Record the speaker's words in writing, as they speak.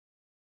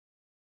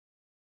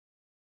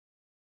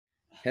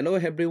Hello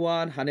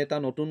everyone, হানেটা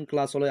নতুন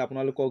ক্লাছলৈ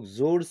আপোনালোকক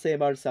জোৰছে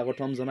এবাৰ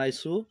স্বাগতম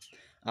জনাইছো।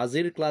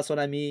 আজিৰ ক্লাছত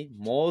আমি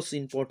most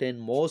important,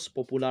 most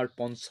popular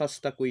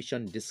 50টা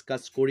question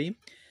discuss কৰিম।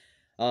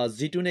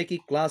 যিটো নেকি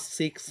ক্লাছ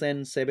 6 and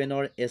 7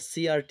 ৰ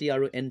SCRT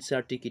আৰু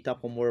NCRT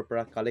কিতাপসমূহৰ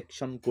পৰা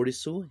কালেকশ্যন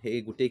কৰিছো এই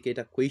গোটেই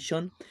কেইটা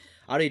কুৱেশ্যন।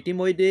 আৰু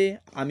ইতিমধ্যে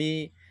আমি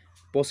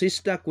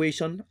 25টা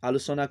কুৱেশ্যন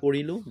আলোচনা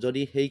কৰিলো।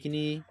 যদি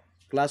সেইখিনি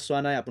ক্লাছ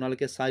হোৱা নাই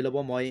আপোনালোকে চাই ল'ব,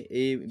 মই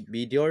এই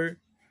ভিডিঅ'ৰ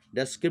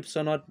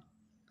ডেছক্ৰিপশ্যনত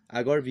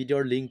আগৰ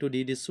ভিডিঅ'ৰ লিংকটো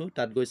দি দিছো,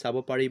 তাত গৈ চাব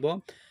পাৰিব।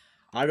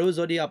 আৰু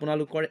যদি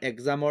আপোনালোকৰ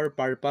এক্সামৰ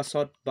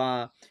পাৰপাছত বা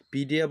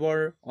PDF-ৰ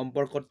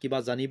সম্পৰ্কত কিবা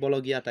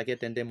জানিবলগীয়া থাকে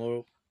তেন্তে মোৰ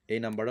এই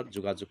নম্বৰত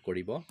যোগাযোগ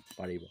কৰিব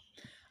পাৰিব।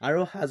 আৰু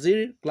আজিৰ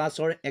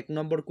ক্লাছৰ 1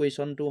 নম্বৰ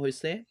কুৱেশ্যনটো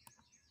হৈছে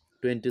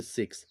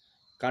 26,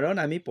 কাৰণ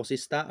আমি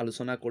 25টা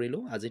আলোচনা কৰিলো,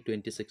 আজি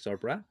 26ৰ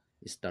পৰা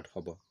ষ্টাৰ্ট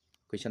হ'ব।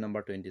 কুৱেশ্যন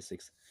নম্বৰ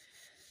 26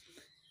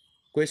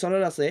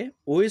 কুৱেশ্যনত আছে,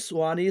 which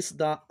one is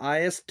the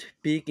highest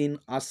peak in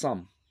Assam?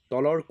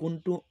 তলৰ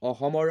কোনটো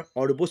অসমৰ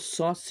সৰ্বোচ্চ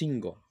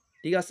শৃংগ?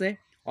 ঠিক আছে,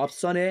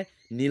 option A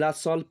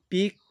Nilachal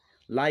pick,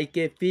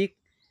 লাইকে pick,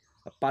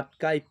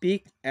 Patkai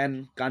pick and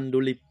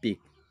কান্দুলি pick.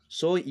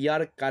 So'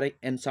 year correct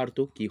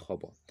এনচাৰটো কি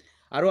হ'ব?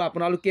 আৰু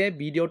আপোনালোকে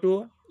ভিডিঅ'টো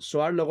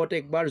চোৱাৰ লগতে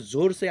একবাৰ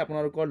জোৰছে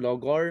আপোনালোকৰ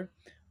লগৰ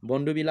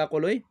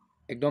বন্ধুবিলাকলৈ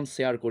একদম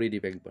শ্বেয়াৰ কৰি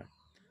দিব একবাৰ।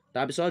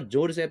 তাৰপিছত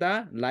জোৰছে এটা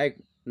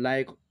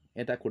লাইক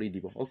এটা কৰি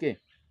দিব। অ'কে,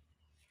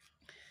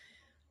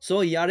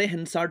 চ' ইয়াৰে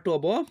এনচাৰটো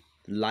হ'ব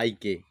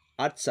লাইকে।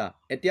 আচ্ছা,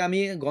 এতিয়া আমি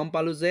গম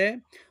পালোঁ যে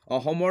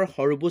অসমৰ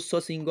সৰ্বোচ্চ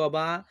শৃংগ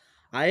বা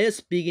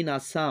হাইয়েষ্ট পিক ইন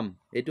আছাম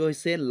এইটো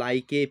হৈছে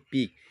লাইকে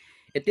পিক।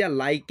 এতিয়া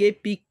লাইকে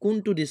পিক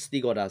কোনটো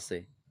ডিষ্ট্ৰিক্টত আছে?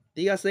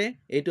 ঠিক আছে,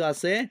 এইটো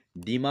আছে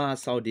ডিমা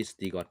হাছাও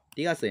ডিষ্ট্ৰিক্টত।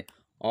 ঠিক আছে,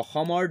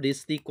 অসমৰ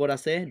ডিষ্ট্ৰিক্ট ক'ত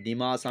আছে?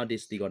 ডিমা হাছাও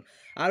ডিষ্ট্ৰিক্টত।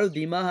 আৰু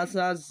ডিমা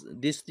হাছাও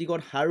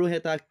ডিষ্ট্ৰিক্টত আৰু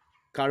এটা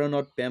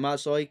কাৰণত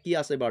ফেমাছ হয়, কি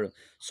আছে বাৰু?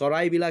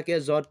 চৰাইবিলাকে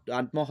য'ত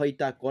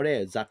আত্মহত্যা কৰে,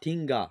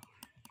 জাতিংগা,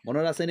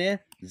 মনত আছেনে?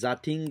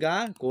 জাতিংগা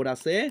ক'ত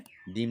আছে?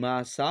 ডিমা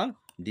হাছাও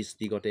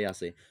ডিষ্ট্ৰিক্টতে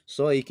আছে।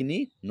 চ' এইখিনি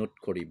নোট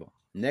কৰিব।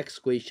 Next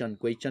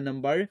question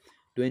number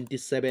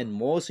 27,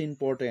 most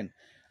important.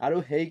 আৰু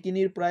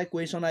সেইখিনিৰ প্ৰায়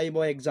কুৱেশ্যন আহিব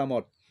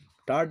এক্সামত।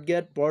 থাৰ্ড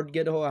গ্ৰেড, ফ'ৰ্থ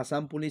গ্ৰেড হওক,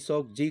 আছাম পুলিচ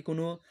হওক,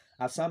 যিকোনো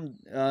আছাম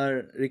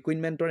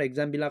ৰিকুইৰমেণ্টৰ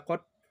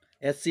এক্সামবিলাকত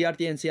SCRT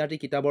NCRT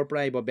কিতাপৰ পৰা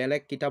আহিব,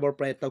 বেলেগ কিতাপৰ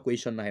পৰা এটা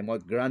কুৱেশ্যন নাহে, মই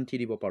গ্যাৰাণ্টি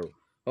দিব পাৰোঁ।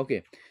 অ'কে,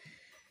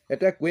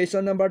 এতিয়া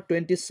কুৱেশ্যন নম্বৰ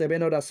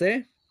 27ত আছে,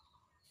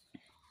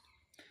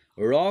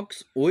 ৰক্স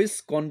উইচ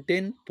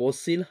কণ্টেইন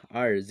ফচিল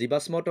আৰ,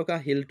 জীৱাশ্ম থকা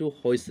শিলটো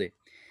হৈছে।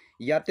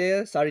 ইয়াতে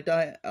 4টা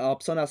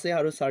অপশ্যন আছে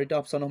আৰু 4টা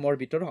অপশ্যনসমূহৰ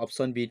ভিতৰত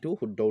অপশ্যন বিটো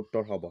শুদ্ধ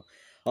উত্তৰ হ'ব।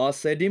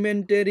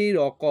 ছেডিমেণ্টেৰী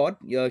ৰকত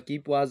কি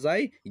পোৱা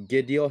যায়?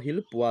 গেদীয় শিল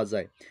পোৱা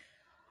যায়।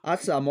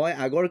 আচ্ছা, মই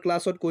আগৰ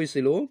ক্লাছত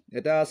কৈছিলোঁ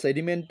এটা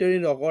ছেডিমেণ্টেৰী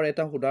ৰকৰ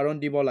এটা উদাহৰণ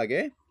দিব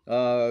লাগে।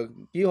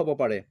 কি হ'ব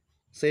পাৰে?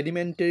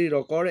 ছেডিমেণ্টেৰী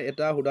ৰকৰ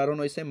এটা উদাহৰণ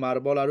হৈছে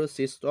মাৰ্বল আৰু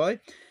চিষ্ট হয়।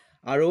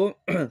 আৰু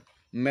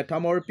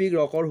মেথামৰ্ফিক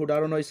ৰকৰ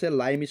উদাহৰণ হৈছে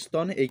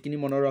লাইমষ্টন, এইখিনি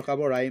মনত ৰখাব,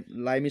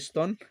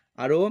 লাইমষ্টন।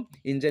 আৰু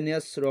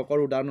ইঞ্জিনিয়াছ ৰকৰ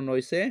উদাহৰণ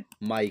হৈছে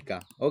মাইকা।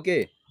 অ'কে,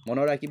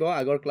 মনত ৰাখিব,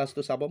 আগৰ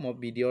ক্লাছটো চাব, মই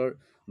ভিডিঅ'ৰ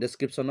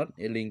ডেছক্ৰিপশ্যনত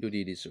এই লিংকটো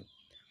দি দিছোঁ।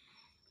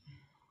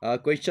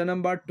 Question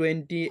number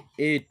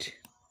 28,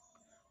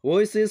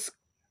 which is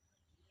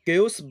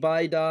caused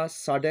by the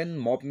sudden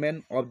movement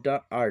of the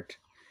earth?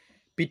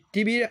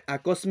 পৃথিৱীৰ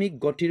আকস্মিক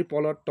গতিৰ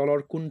ফলত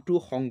তলৰ কোনটো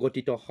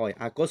সংঘটিত হয়?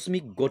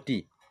 আকস্মিক গতি,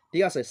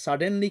 ঠিক আছে,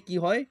 ছাডেনলি কি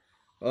হয়?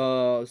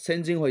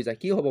 চেঞ্জিং হৈ যায়,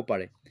 কি হ'ব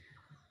পাৰে?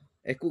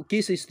 কি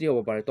সৃষ্টি হ'ব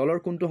পাৰে? তলৰ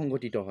কোনটো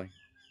সংঘটিত হয়?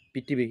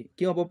 পৃথিৱী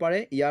কি হ'ব পাৰে?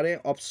 ইয়াৰে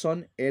অপশ্যন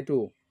এটো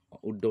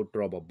শুদ্ধ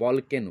উত্তৰ হ'ব,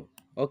 ভলকেনো।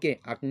 অ'কে,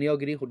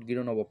 আগ্নেয়গিৰি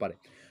উদগীৰণ হ'ব পাৰে।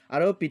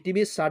 আৰু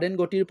পৃথিৱীৰ ছাডেন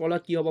গতিৰ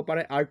ফলত কি হ'ব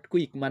পাৰে?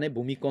 আৰ্থকুইক মানে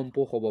ভূমিকম্প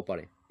হ'ব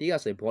পাৰে। ঠিক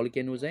আছে,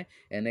 ভলকেনো যে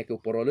এনেকৈ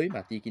ওপৰলৈ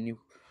মাটিখিনি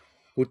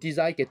ফুটি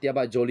যায়,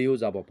 কেতিয়াবা জ্বলিও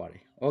যাব পাৰে।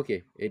 অ'কে,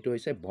 এইটো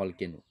হৈছে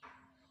ভলকেনো।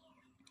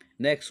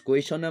 নেক্সট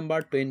কুৱেশ্যন নম্বৰ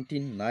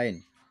 29,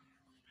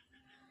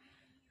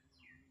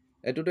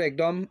 এইটোতো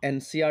একদম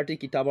NCRT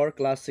কিতাপৰ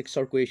ক্লাছ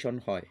 6ৰ কুৱেশ্যন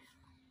হয়।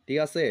 ঠিক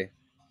আছে,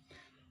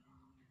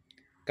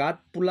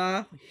 কাঠফুলা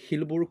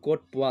শিলবোৰ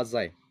ক'ত পোৱা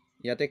যায়?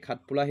 ইয়াতে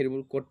কাঠফুলা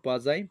শিলবোৰ ক'ত পোৱা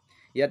যায়?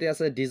 ইয়াতে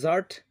আছে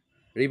ডিজাৰ্ট,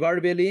 ৰিভাৰ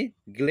ভেলি,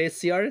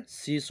 গ্লেচিয়াৰ,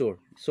 চিচোৰ।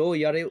 চ'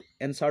 ইয়াৰে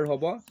এনচাৰ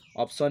হ'ব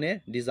অপশ্যন এ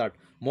ডিজাৰ্ট।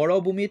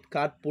 মৰুভূমিত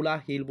কাঠফুলা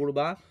শিলবোৰ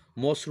বা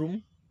মছৰুম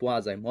পোৱা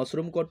যায়।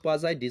 মছৰুম ক'ত পোৱা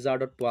যায়?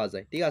 ডিজাৰ্টত পোৱা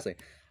যায়। ঠিক আছে,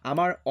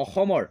 আমাৰ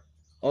অসমৰ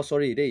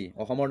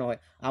অসমৰ নহয়,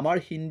 আমাৰ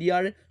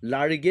ইণ্ডিয়াৰ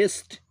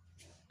লাৰ্জেষ্ট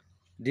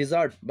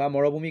ডিজাৰ্ট বা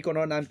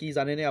মৰুভূমিখনৰ নাম কি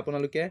জানেনে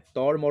আপোনালোকে?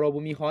 তৰ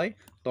মৰুভূমি হয়,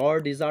 তৰ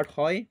ডিজাৰ্ট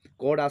হয়।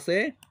 ক'ত আছে?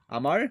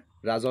 আমাৰ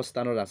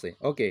ৰাজস্থানত আছে।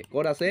 অ'কে,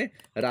 ক'ত আছে?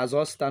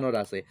 ৰাজস্থানত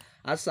আছে।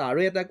 আচ্ছা, আৰু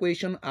এটা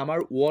কুৱেশ্যন, আমাৰ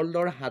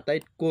ৱৰ্ল্ডৰ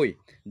আটাইতকৈ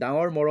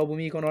ডাঙৰ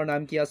মৰুভূমিখনৰ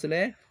নাম কি আছিলে?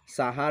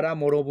 চাহাৰা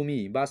মৰুভূমি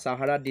বা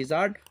চাহাৰা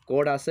ডিজাৰ্ট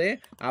ক'ত আছে?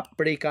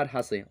 আফ্ৰিকাত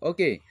আছে।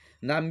 অ'কে,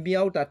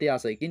 নাম্বিয়াও তাতে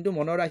আছে। কিন্তু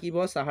মনত ৰাখিব,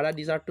 চাহাৰা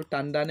ডিজাৰ্টটো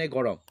ঠাণ্ডা নে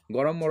গৰম?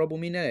 গৰম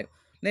মৰুভূমি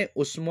নে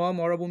উষ্ম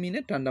মৰুভূমি নে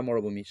ঠাণ্ডা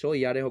মৰুভূমি? চ'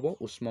 ইয়াৰে হ'ব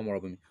উষ্ম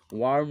মৰুভূমি,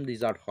 ৱাৰ্ম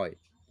ডিজাৰ্ট হয়।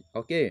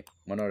 অ'কে,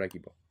 মনত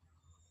ৰাখিব।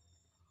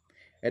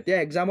 এতিয়া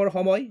এক্সামৰ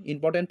সময়,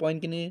 ইম্পৰ্টেণ্ট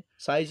পইণ্টখিনি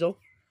চাই যাওক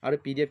আৰু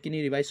PDF খিনি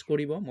ৰিভাইজ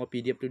কৰিব, মই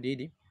PDF টো দি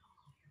দিম।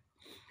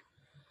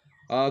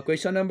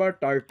 Question number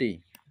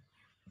 30.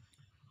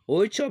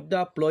 Which of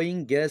the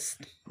flowing gas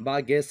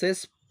বা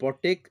gases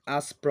protect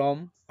us from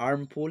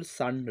harmful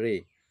sun ray?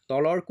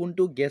 তলৰ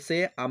কোনটো গেছে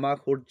আমাক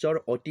সূৰ্যৰ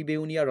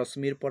অতিবেঙুনীয়া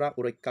ৰশ্মিৰ পৰা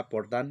সুৰক্ষা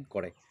প্ৰদান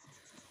কৰে?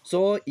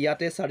 সো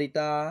ইয়াতে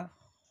চাৰিটা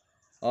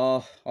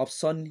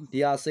অপশ্যন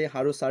দিয়া আছে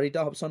আৰু চাৰিটা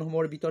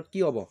অপশ্যনসমূহৰ ভিতৰত কি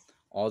হ'ব?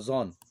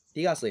 অজন,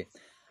 ঠিক আছে।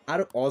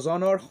 আৰু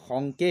অজনৰ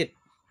সংকেত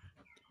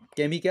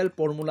কেমিকেল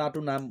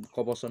ফৰ্মুলাটোৰ নাম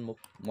ক'বচোন মোক,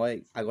 মই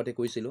আগতে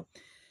কৈছিলোঁ।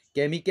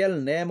 Chemical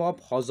name of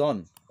হজন,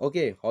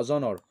 okay,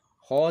 হজনৰ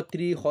H3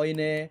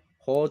 হয়নে,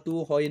 H2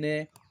 হয়নে,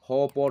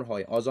 H4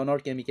 হয় অজনৰ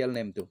chemical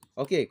নেমটো?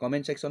 Okay,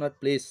 comment ছেকশ্যনত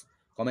please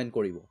comment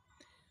কৰিব।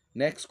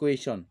 Next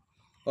question.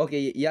 অ'কে,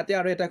 ইয়াতে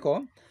আৰু এটা কওঁ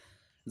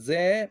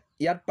যে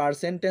ইয়াত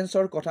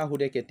পাৰ্চেণ্টেজৰ কথা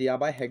সোধে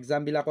কেতিয়াবা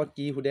এক্সামবিলাকত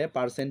কি সোধে?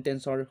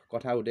 পাৰ্চেণ্টেজৰ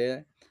কথা সোধে।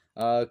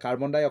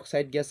 কাৰ্বন ডাই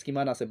অক্সাইড গেছ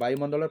কিমান আছে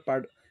বায়ুমণ্ডলত?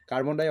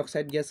 কাৰ্বন ডাই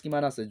অক্সাইড গেছ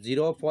কিমান আছে?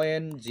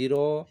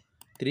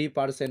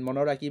 0.03%।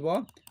 মনত ৰাখিব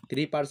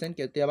 3%,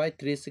 কেতিয়াবা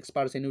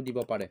 36%ও দিব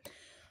পাৰে।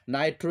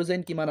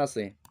 নাইট্ৰজেন কিমান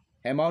আছে?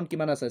 এমাউণ্ট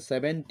কিমান আছে?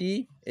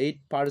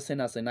 78%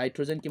 আছে।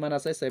 নাইট্ৰজেন কিমান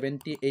আছে?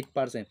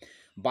 78%।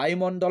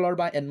 বায়ুমণ্ডলৰ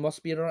বা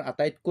এটমস্ফিয়াৰৰ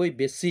আটাইতকৈ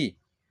বেছি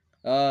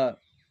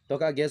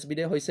থকা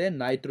গেছবিধে হৈছে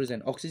নাইট্ৰজেন।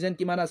 অক্সিজেন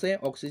কিমান আছে?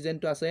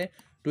 অক্সিজেনটো আছে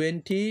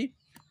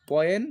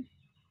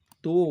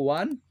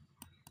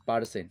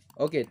 20.21%।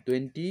 অ'কে,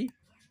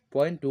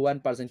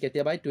 20.21%,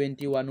 কেতিয়াবা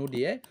 21ও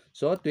দিয়ে।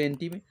 চ'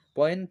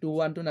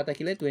 20.21টো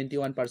নাথাকিলে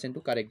 21%টো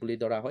কাৰেক্ট বুলি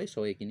ধৰা হয়। চ'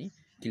 এইখিনি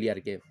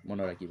ক্লিয়াৰকৈ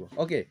মনত ৰাখিব।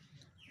 Okay,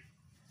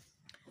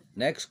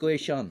 next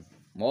question,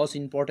 most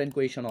important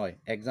question হয়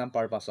exam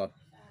পাৰপাছত।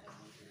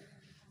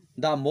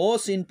 The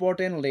most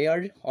important layer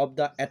of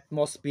the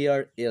এটমস্ফিয়াৰ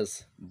is,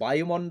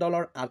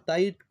 বায়ুমণ্ডলৰ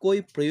আটাইতকৈ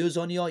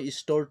প্ৰয়োজনীয়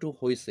স্তৰটো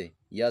হৈছে,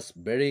 য়েছ,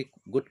 ভেৰি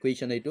গুড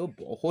কুৱেশ্যন। এইটো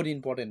বহুত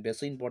ইম্পৰ্টেণ্ট,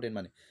 বেছি ইম্পৰ্টেণ্ট,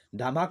 মানে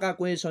ধামাকা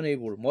কুৱেশ্যন,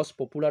 এইবোৰ মষ্ট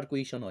পপুলাৰ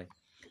কুৱেশ্যন হয়।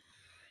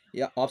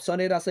 অপশ্যন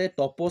এত আছে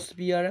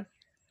টপস্ফিয়াৰ,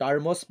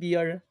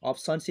 টাৰ্মস্ফিয়াৰ,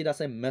 অপশ্যন চিত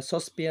আছে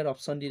মেছস্ফিয়াৰ,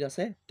 অপশ্যন ডিত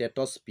আছে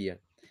টেটস্ফিয়াৰ।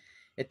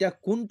 এতিয়া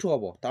কোনটো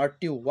হ'ব?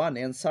 31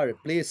 এনচাৰ,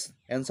 প্লিজ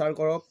এনচাৰ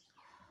কৰক।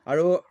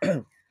 আৰু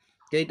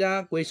কেইটা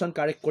কুৱেশ্যন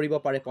কাৰেক্ট কৰিব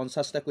পাৰে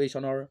 50টা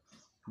কুৱেশ্যনৰ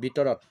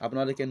ভিতৰত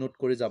আপোনালোকে নোট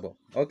কৰি যাব।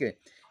 অ'কে,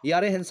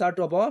 ইয়াৰে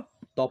এনচাৰটো হ'ব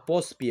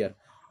টপস্ফিয়াৰ।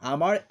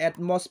 আমাৰ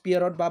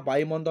এটমস্ফিয়াৰত বা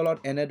বায়ুমণ্ডলত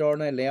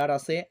এনেধৰণে লেয়াৰ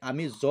আছে,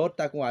 আমি য'ত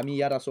থাকোঁ, আমি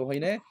ইয়াত আছোঁ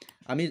হয়নে?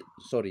 আমি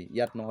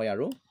ইয়াত নহয়,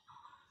 আৰু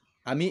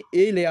আমি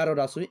এই লেয়াৰত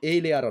আছোঁ, এই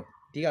লেয়াৰত,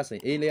 ঠিক আছে,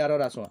 এই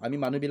লেয়াৰত আছোঁ, আমি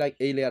মানুহবিলাক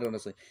এই লেয়াৰত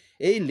আছে।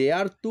 এই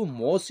লেয়াৰটো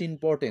মষ্ট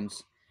ইম্পৰ্টেণ্ট।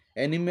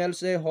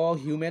 এনিমেলছে হওক,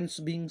 হিউমেনছ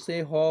বিংছে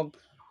হওক,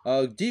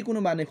 যিকোনো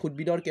মানে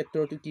উদ্ভিদৰ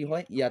ক্ষেত্ৰতো কি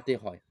হয়? ইয়াতে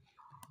হয়।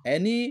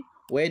 Any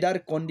weather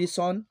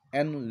condition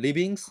and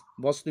Livings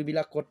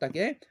বস্তুবিলাক ক'ত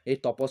থাকে? এই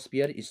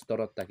টপস্ফিয়াৰ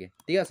স্তৰত থাকে,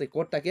 ঠিক আছে।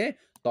 ক'ত থাকে?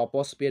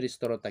 টপস্ফিয়াৰ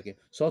স্তৰত থাকে।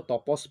 চ'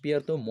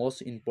 টপস্ফিয়াৰটো মষ্ট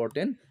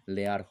ইম্পৰ্টেণ্ট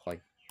লেয়াৰ হয়।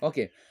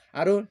 অ'কে,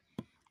 আৰু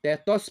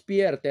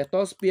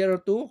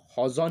টেটস্ফিয়াৰটো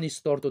অজন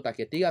স্তৰটো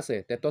থাকে, ঠিক আছে।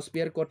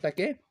 টেটস্ফিয়াৰ ক'ত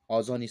থাকে?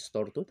 অজন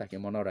স্তৰটো থাকে,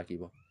 মনত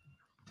ৰাখিব।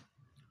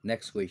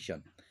 Next question.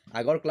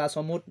 আগৰ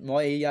ক্লাছসমূহত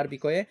মই ইয়াৰ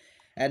বিষয়ে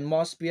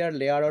এটমস্ফিয়াৰ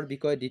লেয়াৰৰ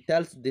বিষয়ে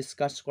ডিটেইলছ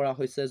ডিছকাছ কৰা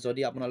হৈছে।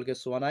 যদি আপোনালোকে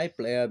চোৱা নাই,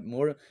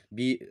 মোৰ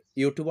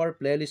ইউটিউবৰ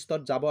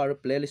প্লে'লিষ্টত যাব, আৰু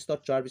প্লে'লিষ্টত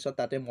চোৱাৰ পিছত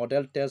তাতে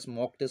মডেল টেষ্ট,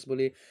 মক টেষ্ট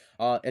বুলি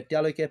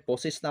এতিয়ালৈকে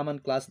 25টামান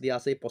ক্লাছ দিয়া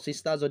আছে।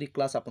 25টা যদি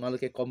ক্লাছ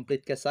আপোনালোকে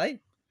কমপ্লিটকৈ চাই,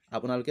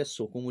 আপোনালোকে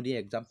চকু মুদি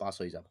এক্সাম পাছ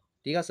হৈ যাব,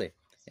 ঠিক আছে।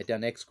 এতিয়া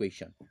নেক্সট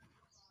কুৱেশ্যন।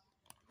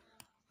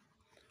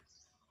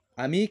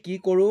 আমি কি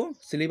কৰোঁ?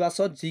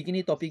 চিলেবাছত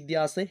যিখিনি টপিক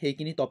দিয়া আছে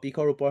সেইখিনি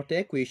টপিকৰ ওপৰতে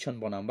কুৱেশ্যন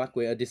বনাম বা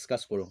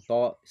ডিছকাছ কৰোঁ। তো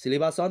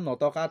চিলেবাছত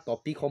নথকা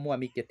টপিকসমূহ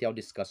আমি কেতিয়াও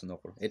ডিছকাছ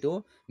নকৰোঁ, এইটো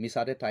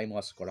মিছাতে টাইম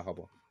ৱেষ্ট কৰা হ'ব।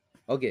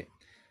 Okay,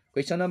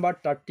 question number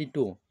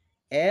 32।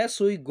 এজ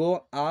উই গ'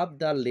 up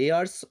the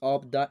layers of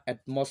the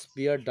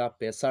এটমস্ফিয়াৰ the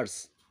প্ৰেছাৰ্ছ।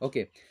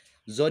 Okay,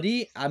 যদি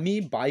আমি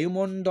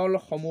বায়ুমণ্ডলৰ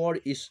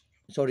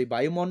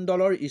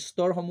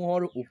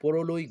স্তৰসমূহৰ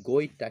ওপৰলৈ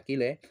গৈ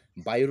থাকিলে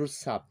বায়ুৰ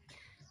চাপ,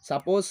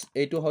 ছাপ'জ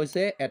এইটো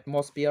হৈছে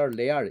এটমস্ফিয়াৰ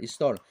লেয়াৰ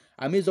স্তৰ,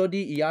 আমি যদি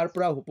ইয়াৰ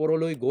পৰা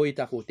ওপৰলৈ গৈ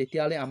থাকোঁ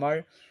তেতিয়াহ'লে আমাৰ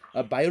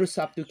বায়ুৰ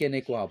চাপটো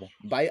কেনেকুৱা হ'ব?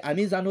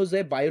 আমি জানো যে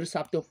বায়ুৰ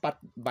চাপটো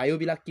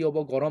বায়ুবিলাক কি হ'ব?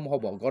 গৰম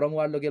হ'ব। গৰম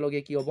হোৱাৰ লগে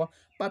লগে কি হ'ব?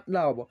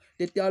 পাতলা হ'ব।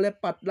 তেতিয়াহ'লে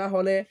পাতলা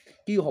হ'লে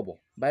কি হ'ব?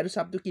 বায়ুৰ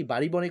চাপটো কি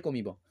বাঢ়িব নে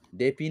কমিব?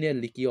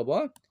 ডেফিনেটলি কি হ'ব?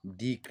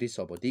 ডিক্ৰিজ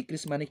হ'ব।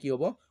 ডিক্ৰিজ মানে কি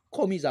হ'ব?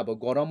 কমি যাব।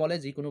 গৰম হ'লে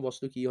যিকোনো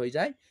বস্তু কি হৈ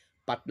যায়?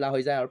 পাতলা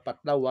হৈ যায়, আৰু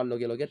পাতলা হোৱাৰ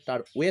লগে লগে তাৰ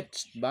ৱেট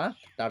বা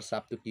তাৰ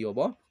চাপটো কি হ'ব?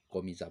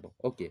 কমি যাব।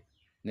 Okay,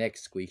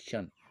 next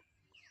question.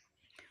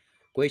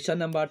 Question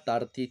number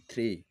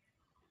 33।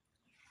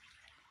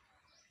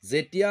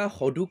 যেতিয়া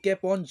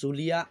সদুক্ষেপণ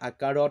জুলীয়া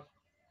আকাৰত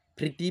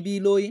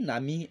পৃথিৱীলৈ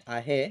নামি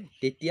আহে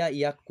তেতিয়া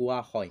ইয়াক কোৱা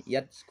হয়,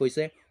 ইয়াত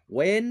কৈছে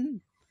when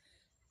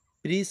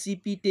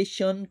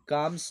precipitation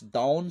comes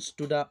down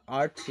to the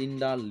earth in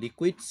the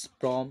liquids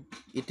from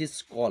it is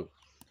called,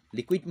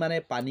 liquid মানে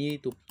পানী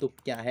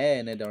টুপটুপকৈ আহে,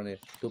 এনেধৰণে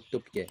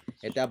টুপটুপকৈ।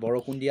 এতিয়া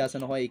বৰষুণ দিয়া আছে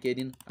নহয়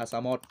এইকেইদিন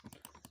আছামত,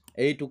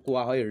 এইটো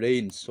কোৱা হয়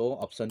ৰেইন। চ'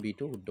 অপশ্যন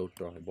বিটো শুদ্ধ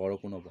উত্তৰ হয়,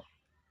 বৰষুণ হ'ব।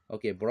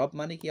 অ'কে, বৰফ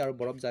মানে কি? আৰু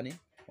বৰফ জানে,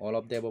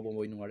 অলপ দেৱ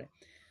হ'বই নোৱাৰে।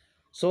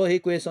 চ' সেই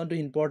কুৱেশ্যনটো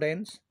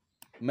important.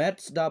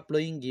 Maths the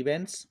flowing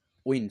গিভেন্স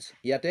wins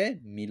ইয়াতে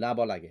মিলাব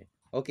লাগে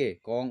ওকে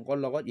অংকৰ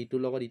লগত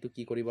ইটো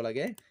কি কৰিব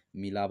লাগে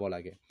মিলাব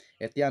লাগে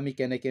এতিয়া আমি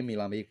কেনেকৈ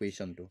মিলাম এই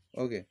কুৱেশ্যনটো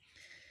ওকে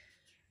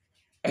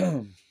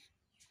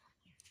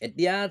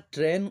এতিয়া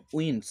ট্ৰেন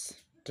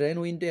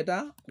উইণ্ডটো এটা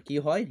কি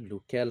হয়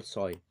লোকেলছ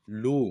হয়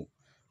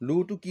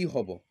লুটো কি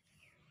হ'ব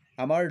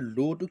আমাৰ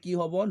লুটো কি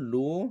হ'ব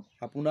লু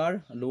আপোনাৰ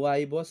লু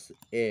আহিব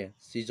এ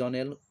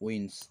ছিজনেল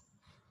উইণ্ডছ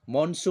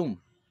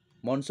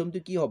মনচুমটো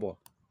কি হ'ব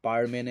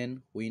পাৰ্মানেণ্ট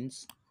উইণ্ডছ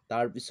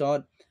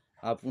তাৰপিছত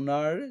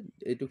আপোনাৰ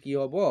এইটো কি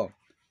হ'ব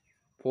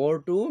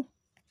ফ'ৰটো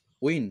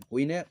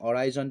উইনে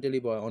অৰাইজণ্টেলি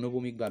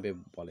অনুভূমিকভাৱে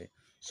বলে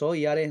চ'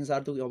 ইয়াৰে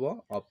এনচাৰটো কি হ'ব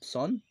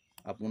অপশ্যন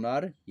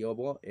আপোনাৰ কি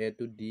হ'ব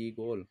এটো ডি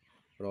গ'ল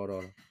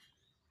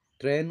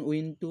ট্ৰেন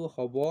উইনটো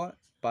হ'ব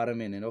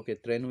পাৰ্মানেণ্ট ওকে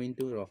ট্ৰেন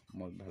উইনটো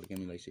মই ভালকৈ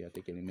মিলাইছোঁ ইয়াতে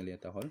খেলি মেলি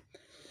এটা হ'ল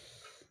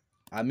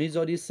আমি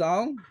যদি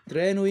চাওঁ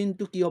ট্ৰেন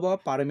উইনটো কি হ'ব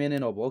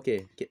পাৰ্মানেণ্ট হ'ব ওকে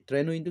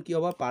ট্ৰেন উইনটো কি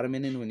হ'ব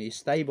পাৰ্মানেণ্ট উইন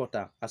স্থায়ী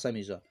বতাহ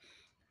আছামিজত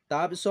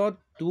তাৰপিছত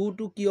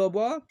টুটো কি হ'ব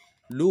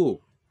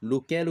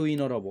লোকেল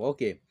উইনৰ হ'ব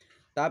ওকে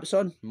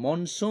তাৰপিছত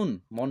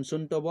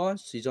মনচুনটো হ'ব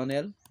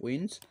ছিজনেল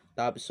উইণ্ডছ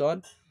তাৰপিছত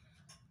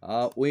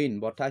উইন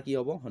বতাহ কি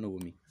হ'ব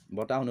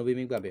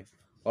অনুভূমিকভাৱে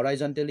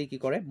অৰাইজণ্টেলি কি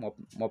কৰে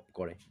মপ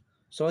কৰে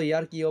চ'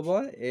 ইয়াৰ কি হ'ব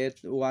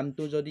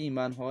ওৱানটো যদি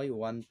ইমান হয়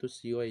 1 to C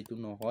হয় এইটো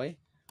নহয়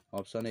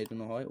অপশ্যন এইটো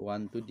নহয়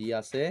 1 to D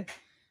আছে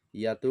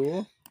ইয়াতো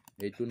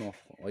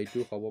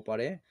এইটো হ'ব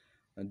পাৰে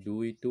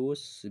 2 to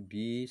B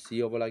C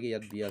হ'ব লাগে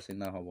ইয়াত B আছে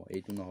না হ'ব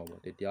এইটো নহ'ব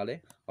তেতিয়াহ'লে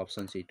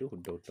অপশ্যন চিটো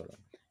শুদ্ধ উত্তৰ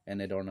হয়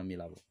এনেধৰণে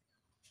মিলাব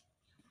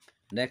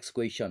next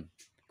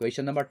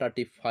question number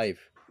 35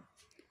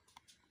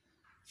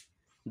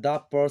 The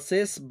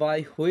process by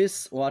which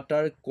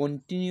water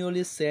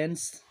continually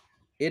changes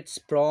its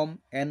form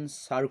and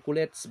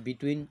circulates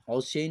between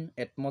ocean,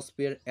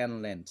 atmosphere and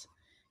land.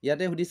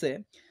 ইয়াতে সুধিছে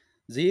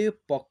যি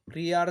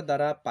প্ৰক্ৰিয়াৰ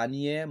দ্বাৰা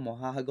পানীয়ে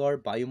মহাসাগৰ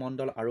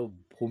বায়ুমণ্ডল আৰু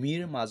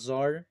ভূমিৰ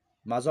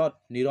মাজত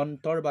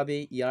নিৰন্তৰভাৱে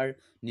ইয়াৰ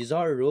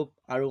নিজৰ ৰূপ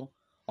আৰু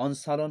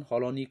অঞ্চলন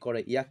সলনি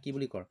কৰে ইয়াক কি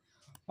বুলি কয়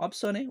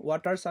অপশ্যন এ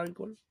ৱাটাৰ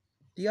চাৰ্কল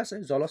ঠিক আছে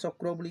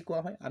জলচক্ৰ বুলি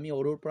কোৱা হয় আমি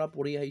সৰুৰ পৰা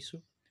পঢ়ি আহিছোঁ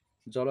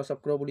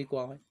জলচক্ৰ বুলি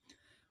কোৱা হয়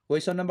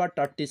কুৱেশ্যন নম্বৰ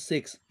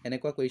 36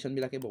 এনেকুৱা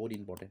কুৱেশ্যনবিলাকে বহুত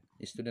ইম্পৰ্টেণ্ট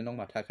ষ্টুডেণ্টক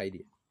মাথা খাই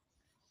দিয়ে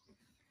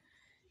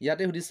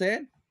ইয়াতে সুধিছে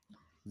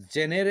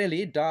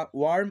generally the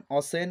warm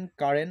ocean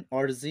current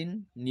origin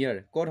নিয়াৰ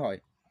ক'ত হয়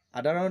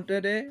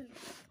সাধাৰণতে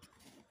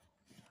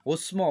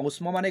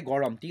উষ্ম মানে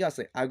গৰম ঠিক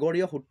আছে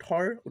আগৰীয়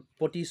সোঁঠৰ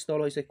উৎপত্তিস্থল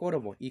হৈছে ক'ত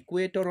হ'ব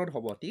ইকুৱেটৰত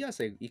হ'ব ঠিক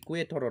আছে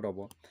ইকুৱেটৰত হ'ব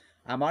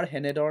আমাৰ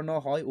সেনেধৰণৰ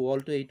হয়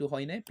ৱৰ্ল্ডটো এইটো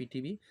হয়নে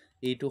পৃথিৱী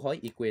এইটো হয়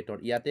ইকুৱেটৰ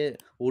ইয়াতে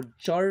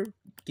সূৰ্যৰ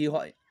কি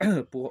হয়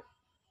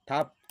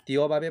তাপ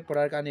থিয়ভাৱে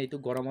পৰাৰ কাৰণে এইটো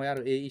গৰম হয়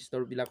আৰু এই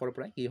স্তৰবিলাকৰ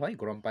পৰা কি হয়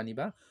গৰম পানী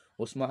বা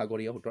উষ্ম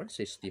সাগৰীয় সোঁতৰ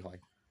সৃষ্টি হয়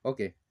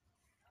ওকে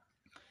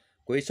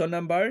কুৱেশ্যন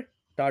নম্বৰ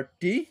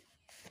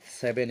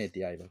 37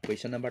 এতিয়া আহিব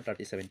কুৱেশ্যন নম্বৰ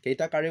 37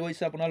 কেইটা কাৰি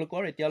গৈছে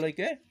আপোনালোকৰ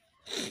এতিয়ালৈকে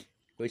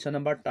question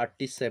number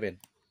 37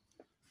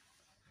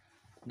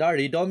 The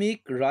rhythmic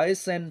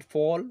rise and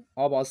fall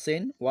of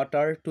ocean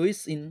water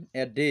twice in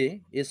a day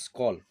is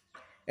called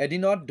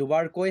এদিনত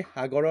দুবাৰকৈ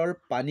সাগৰৰ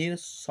পানীৰ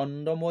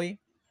ছন্দময়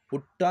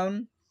উত্থান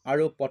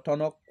আৰু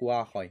পতনক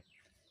কোৱা হয়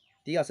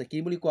ঠিক আছে কি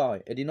বুলি কোৱা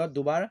হয় এদিনত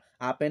দুবাৰ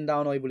আপ এণ্ড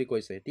ডাউন হয় বুলি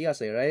কৈছে ঠিক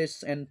আছে ৰাইজ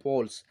এণ্ড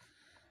ফলছ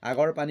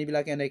আগৰ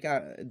পানীবিলাক এনেকৈ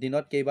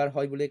দিনত কেইবাৰ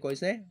হয় বুলি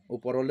কৈছে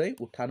ওপৰলৈ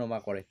উঠা নমা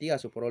কৰে ঠিক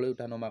আছে ওপৰলৈ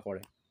উঠা নমা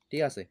কৰে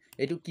ঠিক আছে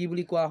এইটো কি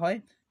বুলি কোৱা হয়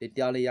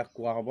তেতিয়াহ'লে ইয়াক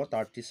কোৱা হ'ব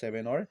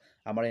 37ৰ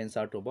আমাৰ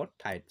এনচাৰটো হ'ব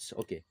টাইডছ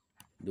ওকে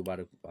দুবাৰ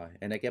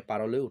এনেকৈ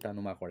পাৰলৈ উঠা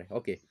নমা কৰে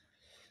okay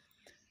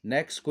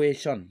next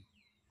question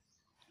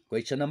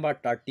number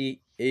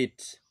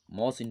 38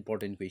 most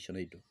important question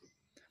এইটো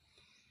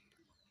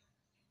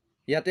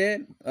ইয়াতে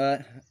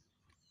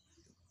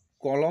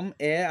কলম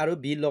এ আৰু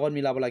বিৰ লগত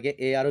মিলাব লাগে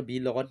এ আৰু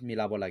বিৰ লগত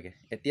মিলাব লাগে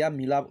এতিয়া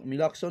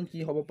মিলাকচোন কি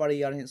হ'ব পাৰে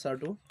ইয়াৰ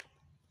এনচাৰটো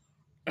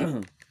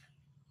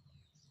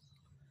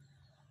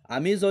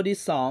আমি যদি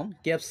চাওঁ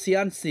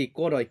কেপচিয়ান চি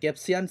ক'ত হয়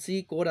কেপচিয়ান চি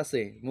ক'ত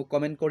আছে মোক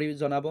কমেণ্ট কৰি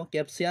জনাব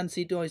কেপচিয়ান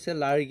চিটো হৈছে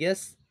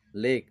লাৰ্গেষ্ট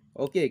লেক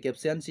অ'কে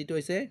কেপচিয়ান চিটো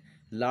হৈছে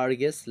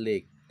লাৰ্গেষ্ট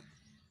লেক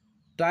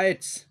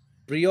টাইডছ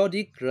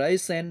পিৰিয়ডিক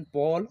ৰাইজ এণ্ড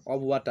ফল অফ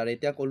ৱাটাৰ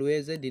এতিয়া ক'লোৱে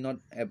যে দিনত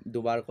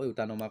দুবাৰকৈ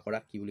উঠা নমা কৰা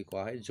কি বুলি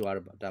কোৱা হয় জোৱাৰ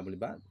বতাহ বুলি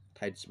বা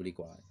টাইডছ বুলি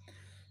কোৱা হয়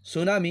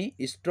চুনামি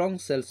ষ্ট্ৰং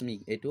চেলচমিক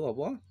এইটো হ'ব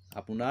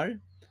আপোনাৰ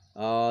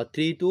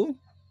 3 to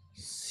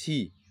C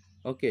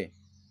okay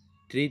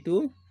 3 to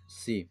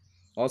C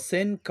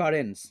ocean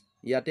কাৰেণ্টছ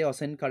ইয়াতে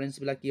অ'চেন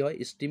কাৰেণ্টছবিলাক কি হয়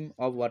stream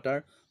of water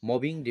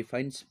moving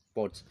define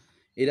spots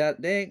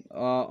ইয়াতে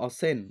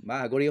অ'চেন বা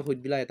সাগৰীয়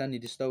সোঁতবিলাক এটা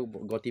নিৰ্দিষ্ট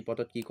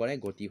গতিপথত কি কৰে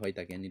গতি হৈ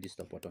থাকে নিৰ্দিষ্ট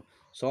পথত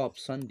চ'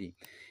 অপশ্যন ডি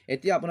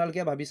এতিয়া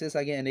আপোনালোকে ভাবিছে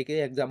চাগে এনেকৈ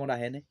এক্সামত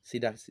আহেনে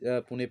চিধা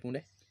পোনে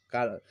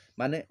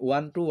মানে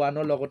 1 to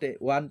 1ৰ লগতে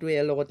 1 to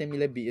A লগতে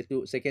মিলে বি টু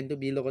ছেকেণ্ড টু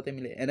বিৰ লগতে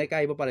মিলে এনেকৈ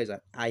আহিব পাৰে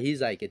আহি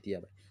যায়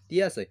কেতিয়াবা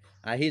ঠিক আছে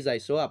আহি যায়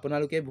চ'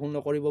 আপোনালোকে ভুল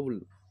নকৰিব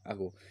বোলো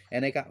আকৌ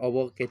এনেকৈ হ'ব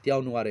কেতিয়াও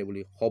নোৱাৰে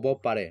বুলি হ'ব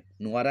পাৰে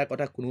নোৱাৰাৰ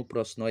কথা কোনো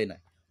প্ৰশ্নই নাই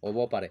হ'ব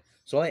পাৰে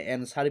চ'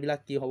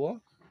 এনচাৰবিলাক কি হ'ব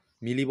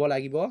মিলিব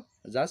লাগিব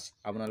জাষ্ট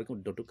আপোনালোকে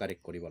উত্তৰটো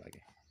কাৰেক্ট কৰিব লাগে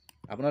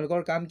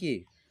আপোনালোকৰ কাম কি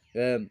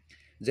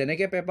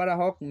যেনেকৈ পেপাৰ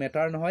আহক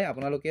মেটাৰ নহয়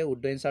আপোনালোকে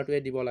উড এনচাৰটোৱে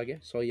দিব লাগে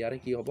চ' ইয়াৰে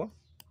কি হ'ব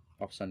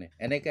অপশ্যন এ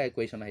এনেকৈ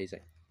কুৱেশ্যন আহি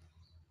যায়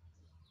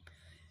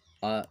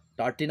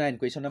 39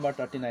 কুৱেশ্যন নম্বৰ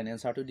 39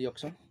 এনচাৰটো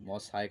দিয়কচোন মই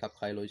চাই কাপ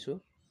খাই লৈছোঁ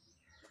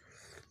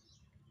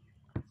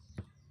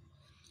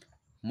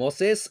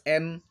মছেছ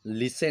এণ্ড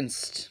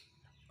লিচেন্সড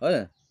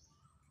হয়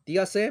ঠিক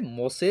আছে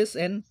মছেছ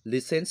এণ্ড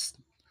লিচেন্সড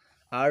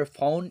আৰ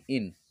ফাউণ্ড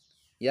ইন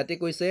ইয়াতে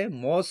কৈছে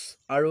মছ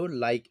আৰু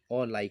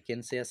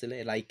লাইকেন্সে আছিলে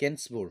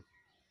লাইকেন্সবোৰ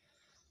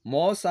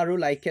মছ আৰু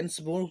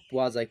লাইকেন্সবোৰ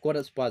পোৱা যায়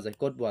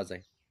ক'ত পোৱা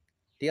যায়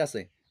ঠিক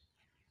আছে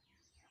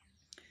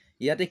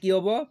ইয়াতে কি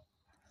হ'ব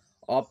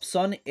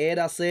অপশ্যন এৰ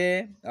আছে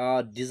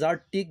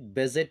ডিজাৰ্টিক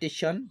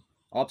ভেজিটেশ্যন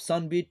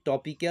option B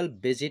topical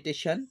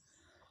ভেজিটেশ্যন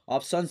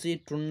option C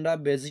টুণ্ডা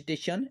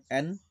ভেজিটেশ্যন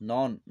and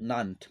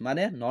নান্থ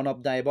মানে নন অফ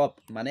দ্য এবভ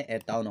মানে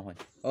এটাও নহয়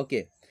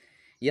অ'কে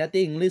ইয়াতে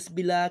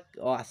ইংলিছবিলাক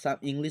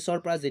ইংলিছৰ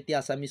পৰা যেতিয়া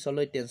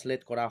আছামিছলৈ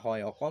ট্ৰেন্সলেট কৰা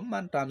হয়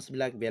অকণমান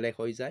টাৰ্মছবিলাক বেলেগ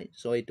হৈ যায়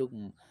চ' এইটোক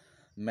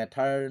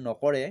মেটাৰ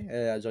নকৰে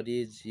যদি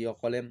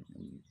যিসকলে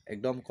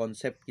একদম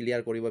কনচেপ্ট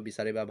ক্লিয়াৰ কৰিব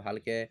বিচাৰে বা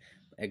ভালকৈ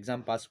এক্সাম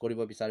পাছ কৰিব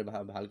বিচাৰে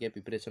ভালকৈ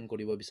প্ৰিপেৰেশ্যন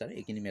কৰিব বিচাৰে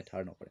এইখিনি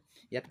মেটাৰ নকৰে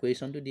ইয়াত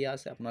কুৱেশ্যনটো দিয়া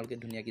আছে আপোনালোকে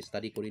ধুনীয়াকৈ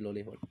ষ্টাডি কৰি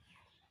ল'লেই হ'ল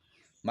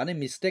মানে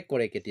মিষ্টেক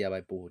কৰে কেতিয়াবা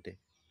বহুতে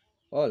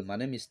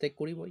মানে মিষ্টেক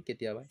কৰিবই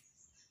কেতিয়াবা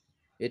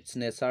ইটছ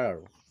নেচাৰ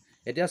আৰু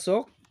এতিয়া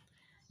চাওক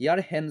ইয়াৰ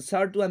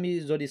এনচাৰটো আমি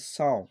যদি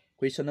চাওঁ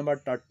কুৱেশ্যন নম্বৰ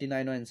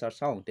 39ৰ এনচাৰ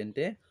চাওঁ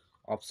তেন্তে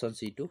অপশ্যন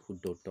চিটো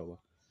শুদ্ধ উত্তৰ হ'ব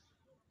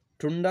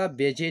টুণ্ডা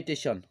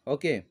ভেজিটেশ্যন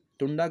অ'কে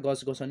টুণ্ডা গছ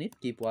গছনিত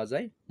কি পোৱা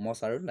যায় মছ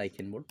আৰু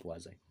লাইকেনবোৰ পোৱা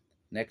যায়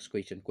next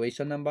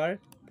question number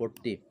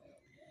 40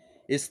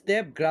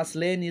 step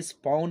grassland is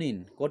found in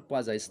ক'ত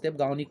পোৱা যায় ষ্টেপ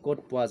গাঁৱনি ক'ত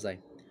পোৱা যায়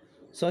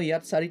চ'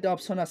 ইয়াত চাৰিটা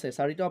অপশ্যন আছে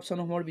চাৰিটা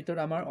অপশ্যনসমূহৰ ভিতৰত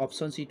আমাৰ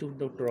অপশ্যন চিটো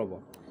শুদ্ধ উত্তৰ হ'ব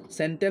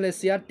চেণ্ট্ৰেল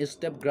এছিয়াত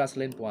ষ্টেপ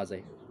গ্ৰাছলেণ্ড পোৱা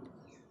যায়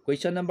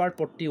question number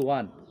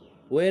 41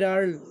 ৱেৰ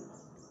R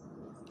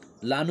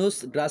লানুছ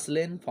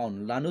grassland found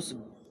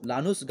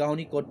লানুছ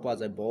গাঁৱনি ক'ত পোৱা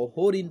যায়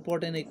বহুত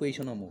ইম্পৰ্টেণ্ট এই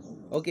কুৱেশ্যনসমূহ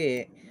অ'কে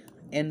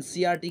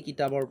NCERT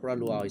কিতাপৰ পৰা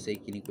লোৱা হৈছে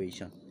এইখিনি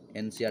কুৱেশ্যন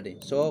NCERT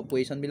চ'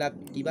 কুৱেশ্যনবিলাক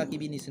কিবা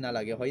কিবি নিচিনা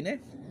লাগে হয়নে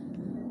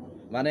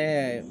মানে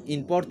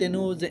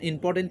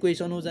ইম্পৰ্টেণ্ট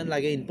কুৱেশ্যনো যেন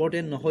লাগে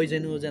ইম্পৰ্টেণ্ট নহয়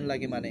যেন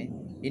লাগে মানে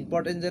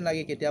ইম্পৰ্টেণ্ট যেন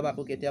লাগে কেতিয়াবা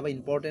আকৌ কেতিয়াবা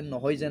ইম্পৰ্টেণ্ট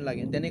নহয় যেন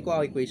লাগে তেনেকুৱা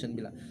হয়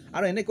কুৱেশ্যনবিলাক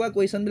আৰু এনেকুৱা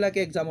কুৱেশ্যনবিলাকে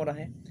এক্সামত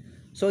আহে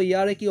চ'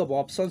 ইয়াৰে কি হ'ব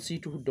অপশ্যন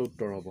চিটো শুদ্ধ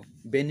উত্তৰ হ'ব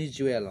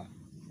ভেনিজুৱেলা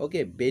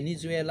অ'কে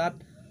ভেনিজুৱেলাত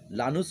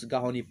লানুছ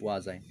গাহনি পোৱা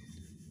যায়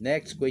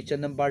next question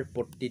number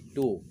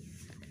 42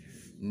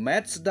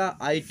 matches the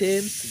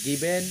items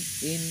given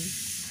in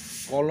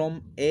কলম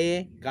এ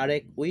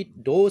correct with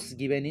those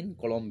given in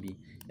কলম বি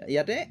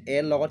ইয়াতে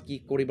এৰ লগত কি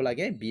কৰিব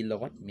লাগে বিৰ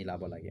লগত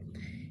মিলাব লাগে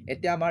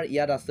এতিয়া আমাৰ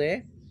ইয়াত আছে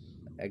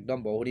একদম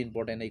বহুত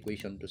ইম্পৰ্টেণ্ট এই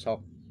কুৱেশ্যনটো চাওক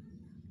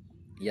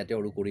ইয়াতে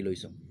সৰু কৰি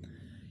লৈছোঁ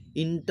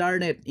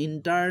ইণ্টাৰনেট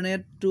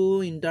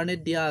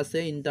দিয়া আছে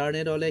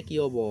ইণ্টাৰনেট হ'লে কি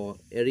হ'ব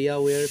এৰিয়া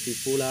ৱেৰ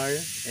পিপুল আৰ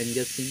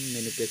এংগেজিং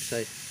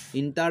মেনুফেকচাৰ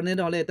ইণ্টাৰনেট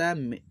হ'লে এটা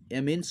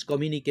মিনছ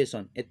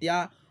কমিউনিকেশ্যন এতিয়া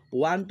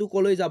 1 to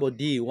ক'লৈ যাব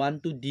D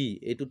 1 to D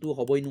এইটোতো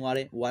হ'বই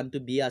নোৱাৰে 1 to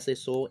B আছে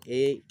চ'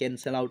 এই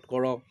কেনচেল আউট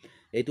কৰক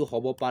এইটো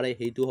হ'ব পাৰে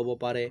সেইটো হ'ব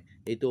পাৰে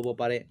এইটো হ'ব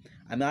পাৰে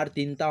আমাৰ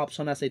তিনিটা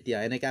অপশ্যন আছে এতিয়া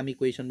এনেকৈ আমি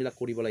কুৱেশ্যনবিলাক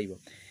কৰিব লাগিব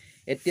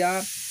এতিয়া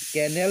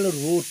কেনেল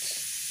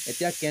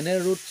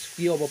ৰুটছ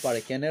কি হ'ব পাৰে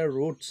কেনেল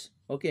ৰুটছ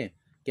অ'কে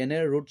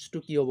কেনেল ৰুটছটো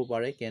কি হ'ব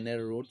পাৰে কেনেল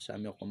ৰুটছ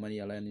আমি অকণমান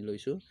ইয়ালৈ আনি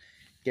লৈছোঁ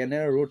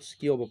কেনেল ৰুটছ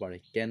কি হ'ব পাৰে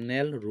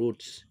কেনেল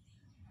ৰুটছ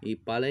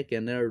ইফালে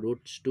কেনেল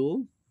ৰুটছটো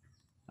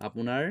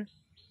আপোনাৰ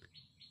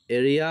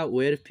area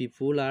ৱেৰ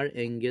people R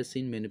engage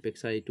in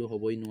manufacture এইটো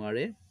হ'বই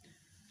নোৱাৰে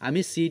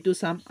আমি চিটো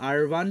চাম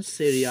আৰবানছ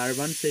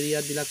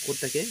এৰিয়াবিলাক ক'ত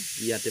থাকে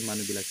ইয়াতে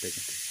মানুহবিলাক থাকে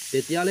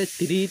তেতিয়াহ'লে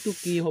 3 টো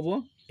কি হ'ব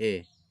এ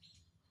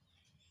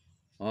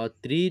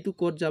 3 টো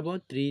ক'ত যাব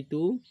 3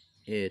 টো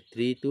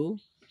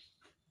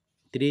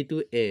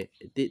এ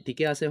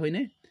ঠিকে আছে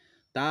হয়নে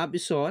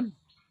তাৰপিছত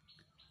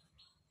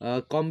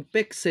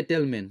কম্পেক্ট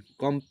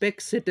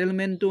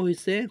ছেটেলমেণ্টটো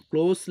হৈছে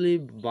closely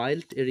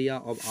wild area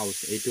of house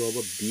এইটো হ'ব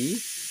বি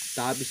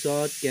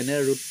তাৰপিছত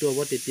কেনেল ৰুটটো হ'ব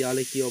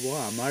তেতিয়াহ'লে কি হ'ব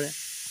আমাৰ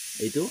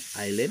এইটো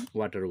আইলেণ্ড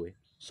ৱাটাৰৱে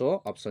চ'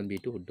 অপশ্যন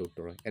বিটো শুদ্ধ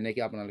উত্তৰ হয়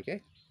এনেকৈ আপোনালোকে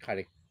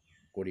কাৰেক্ট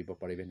কৰিব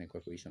পাৰিব এনেকুৱা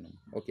question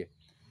okay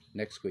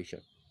next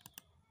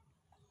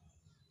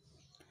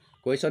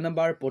question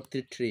number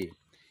 43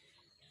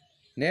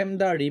 name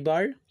the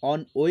river on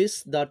wish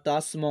the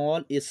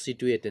Taj Mahal is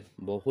situated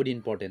বহুত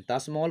ইম্পৰ্টেণ্ট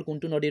তাজমহল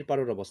কোনটো নদীৰ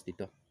পাৰত অৱস্থিত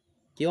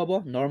কি হ'ব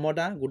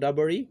নৰ্মদা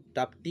গোদাবৰী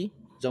তাপ্তি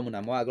যমুনা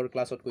মই আগৰ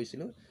ক্লাছত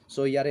কৈছিলোঁ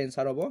চ' ইয়াৰ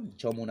এনচাৰ হ'ব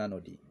যমুনা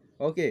নদী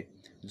অ'কে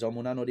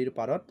যমুনা নদীৰ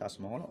পাৰত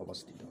তাজমহল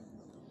অৱস্থিত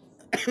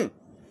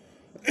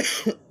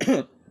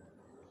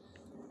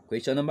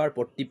question number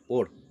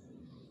 44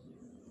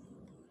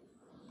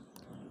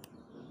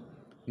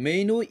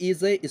 মেইনু is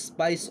a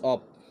spice of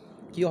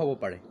কি হ'ব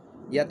পাৰে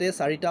ইয়াতে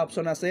চাৰিটা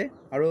অপশ্যন আছে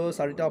আৰু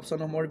চাৰিটা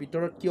অপশ্যনসমূহৰ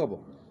ভিতৰত কি হ'ব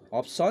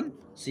অপশ্যন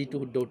চিটো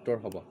শুদ্ধ উত্তৰ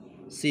হ'ব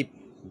চিপ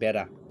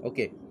বেৰা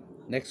okay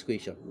next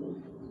question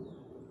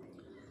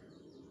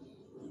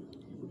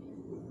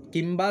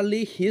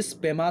Kimberly his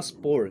famous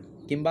for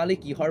Kimberly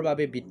কিহৰ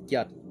বাবে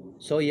বিখ্যাত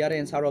চ' ইয়াৰ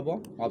এনচাৰ হ'ব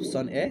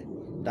অপশ্যন এ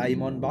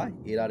ডায়মণ্ড বা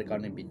হীৰাৰ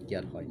কাৰণে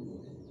বিখ্যাত হয়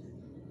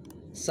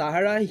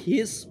Sahara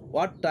is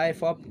what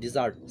type of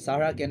desert?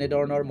 Sahara কেনে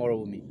ধৰণৰ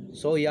মৰুভূমি?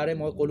 So ইয়াৰে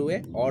মই ক'লোৱে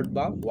অড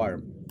বা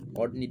ৱাৰ্ম।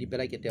 অড নিদি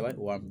পেলাই কেতিয়াবা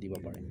ৱাৰ্ম দিব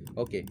পাৰে।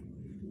 অ'কে,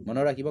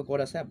 মনত ৰাখিব ক'ত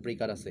আছে?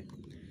 আফ্ৰিকাত আছে।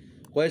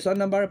 Question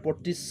number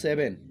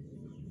 47.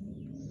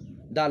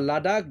 The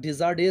Ladakh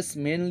desert is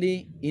mainly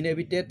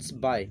inhabited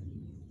by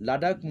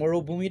Ladakh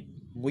মৰুভূমিত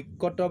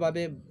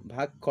মুখ্যতভাৱে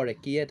ভাগ কৰে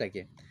কিয়ে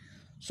থাকে?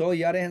 So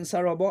ইয়াৰে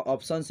এনসাৰ হ'ব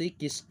অপশ্যন সি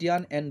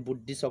খ্ৰীষ্টিয়ান এণ্ড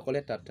বুদ্ধিষ্টসকলে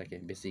তাত থাকে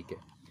বেছিকৈ।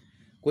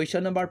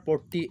 Question number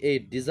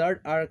 48. Desert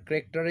are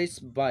characterized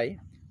by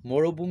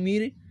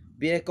মৰুভূমিৰ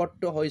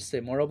বিশেষত্ব হৈছে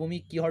মৰুভূমি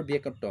কিহৰ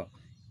বিশেষত্ব?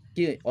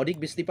 কি অধিক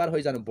বৃষ্টিপাত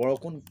হৈ জানো?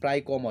 বৰষুণ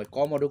প্ৰায় কম হয়,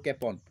 কম আৰু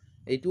কেপন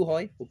এইটো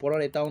হয়, ওপৰৰ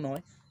এটাও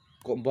নহয়।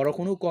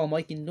 বৰষুণো কম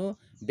হয় কিন্তু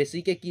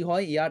বেছিকৈ কি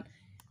হয় ইয়াত?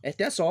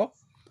 এতিয়া চাওক,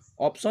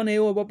 অপশ্যন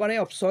এও হ'ব পাৰে,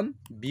 অপশ্যন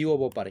বিও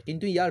হ'ব পাৰে,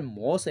 কিন্তু ইয়াৰ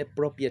মষ্ট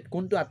এপ্ৰপ্ৰিয়েট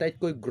কোনটো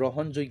আটাইতকৈ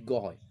গ্ৰহণযোগ্য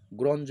হয়?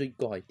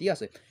 গ্ৰহণযোগ্য হয়, ঠিক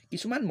আছে।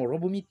 কিছুমান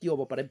মৰুভূমিত কি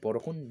হ'ব পাৰে?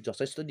 বৰষুণ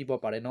যথেষ্ট দিব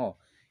পাৰে ন,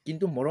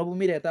 কিন্তু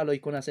মৰুভূমিৰ এটা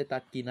লক্ষণ আছে,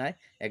 তাত কি নাই?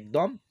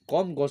 একদম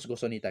কম গছ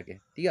গছনি থাকে,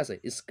 ঠিক আছে।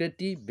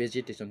 স্কেটি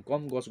ভেজিটেশ্যন,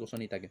 কম গছ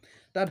গছনি থাকে।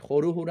 তাত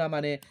সৰু সুৰা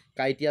মানে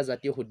কাঁইটীয়া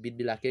জাতীয়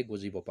উদ্ভিদবিলাকে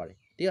গজিব পাৰে,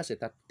 ঠিক আছে।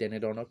 তাত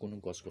তেনেধৰণৰ কোনো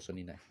গছ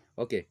গছনি নাই।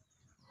 অ'কে,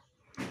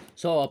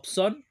 চ'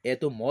 অপশ্যন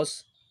এটো মষ্ট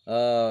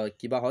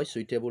কিবা হয়,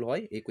 সুইটেবল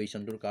হয় এই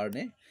কুৱেশ্যনটোৰ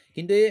কাৰণে।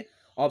 কিন্তু এই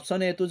অপশ্যন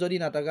এটো যদি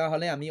নাথাকা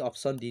হ'লে আমি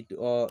অপশ্যন ডিটো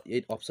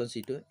এই অপশ্যন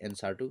চিটো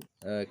এনচাৰটো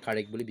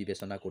কাৰেক্ট বুলি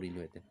বিবেচনা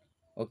কৰিলোহেঁতেন।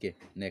 Okay,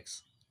 next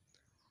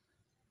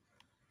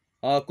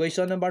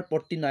question number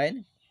 49.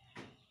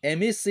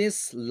 এমিছিছ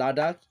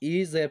Ladakh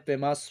is a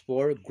famous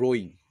for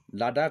growing.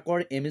 লাডাখৰ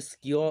এমিছ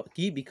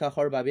কি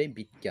বিকাশৰ বাবে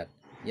বিখ্যাত?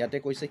 ইয়াতে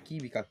কৈছে কি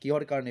বিকাশ,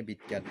 কিহৰ কাৰণে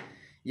বিখ্যাত?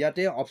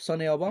 ইয়াতে অপশ্যন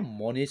এ হ'ব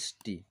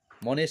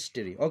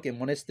মনেষ্টেৰী। অ'কে,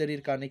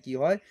 মনেষ্টেৰীৰ কাৰণে কি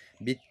হয়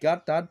বিখ্যাত?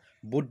 তাত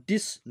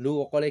বুদ্ধিষ্ট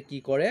লোকসকলে কি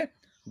কৰে?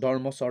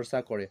 ধৰ্ম চৰ্চা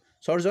কৰে।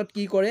 চৰ্চত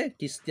কি কৰে?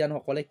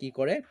 খ্ৰীষ্টিয়ানসকলে কি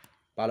কৰে?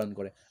 পালন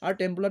কৰে। আৰু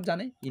টেম্পলত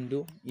জানে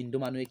হিন্দু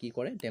মানুহে কি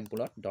কৰে?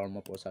 টেম্পলত ধৰ্ম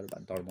প্ৰচাৰ বা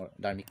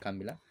ধাৰ্মিক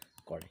কামবিলাক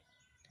কৰে।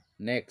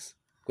 Next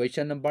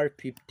question number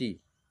 50.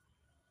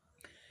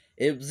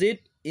 এফজিট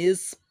is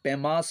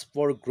famous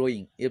for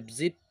growing.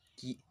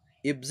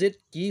 এফজিট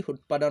কি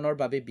উৎপাদনৰ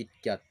বাবে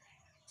বিখ্যাত?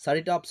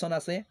 চাৰিটা অপশ্যন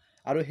আছে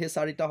আৰু সেই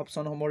চাৰিটা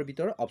অপশ্যনসমূহৰ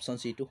ভিতৰত অপশ্যন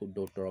চিটো শুদ্ধ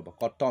উত্তৰ হ'ব।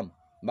 কটন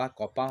বা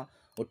কপাহ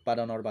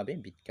উৎপাদনৰ বাবে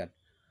বিখ্যাত।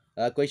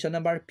 কুৱেশ্যন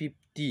নম্বৰ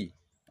 50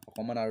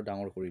 অকণমান আৰু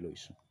ডাঙৰ কৰি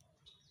লৈছোঁ।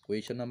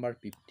 Question number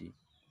 50.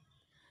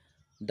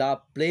 The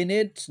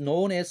planet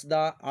known as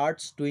the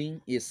আৰ্থছ টুইং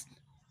is.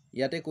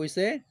 ইয়াতে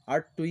কৈছে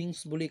আৰ্থ টুইংছ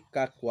বুলি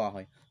কাক কোৱা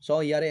হয়?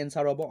 চ' ইয়াৰে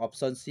এনচাৰ হ'ব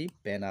অপশ্যন চি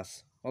ভেনাছ।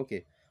 অ'কে,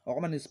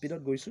 অকণমান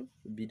স্পীডত গৈছোঁ,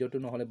 ভিডিঅ'টো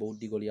নহ'লে বহুত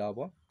দীঘলীয়া হ'ব।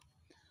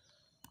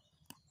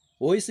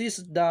 Which is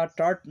the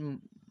third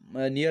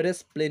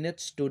nearest planet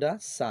to the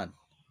sun?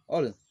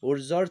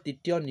 সূৰ্যৰ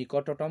তৃতীয়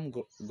নিকটতম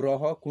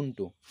গ্ৰহ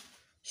কোনটো?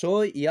 চ'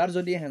 ইয়াৰ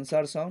যদি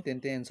এনচাৰ চাওঁ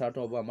তেন্তে এনচাৰটো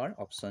হ'ব আমাৰ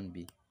option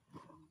B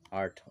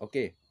earth.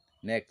 Okay,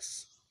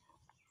 next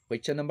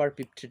question number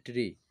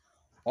 53.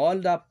 All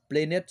the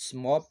planets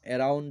move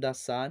around the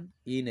sun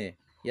in a.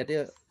 ইয়াতে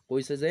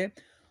কৈছে যে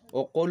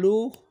সকলো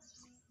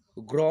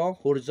গ্ৰহ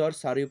সূৰ্যৰ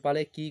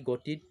চাৰিওফালে কি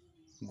গতিত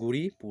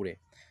ঘূৰি ফুৰে?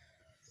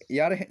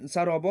 ইয়াৰ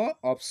এনচাৰ হ'ব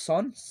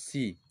অপশ্যন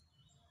চি।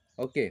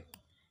 অ'কে,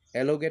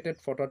 এলোগেটেড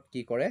ফটোত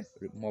কি কৰে?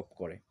 মুভ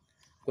কৰে।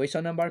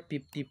 Question number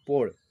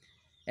 54.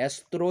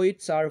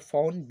 এষ্ট্ৰইডছ R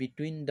found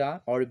between the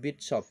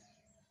অৰ্বিটছ of.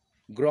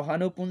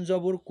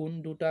 গ্ৰহাণুপুঞ্জবোৰ কোন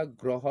দুটা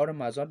গ্ৰহৰ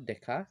মাজত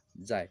দেখা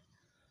যায়?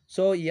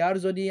 চ' ইয়াৰ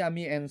যদি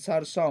আমি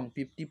এনচাৰ চাওঁ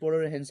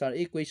 54ৰ এনচাৰ,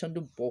 এই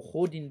কুৱেশ্যনটো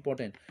বহুত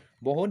ইম্পৰ্টেণ্ট,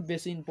 বহুত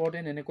বেছি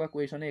ইম্পৰ্টেণ্ট। এনেকুৱা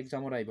কুৱেশ্যনে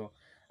এক্সামত আহিব।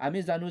 আমি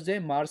জানো যে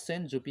মাৰ্চ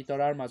এণ্ড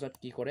জুপিটাৰৰ মাজত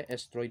কি কৰে?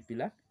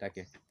 এষ্ট্ৰইডবিলাক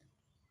থাকে।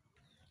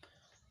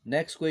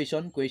 Next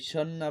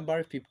question number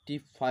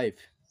 55.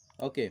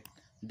 Okay,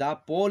 the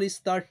Paul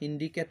star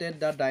indicated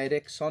the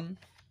direction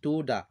to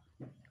the.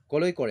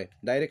 ক'লৈ কৰে?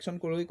 ডাইৰেকশ্যন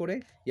ক'লৈ কৰে?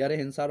 ইয়াৰে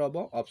এনচাৰ হ'ব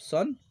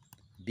option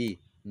B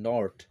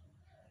north.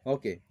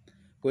 Okay,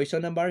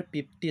 question number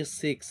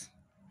 56.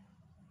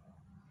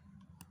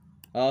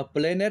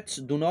 Planets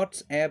do not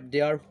have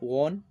there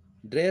one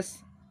dress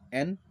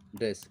and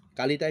dress.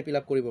 কালিটাই fill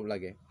up কৰিব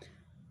লাগে।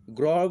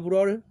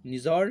 গ্ৰহবোৰৰ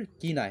নিজৰ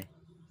কি নাই?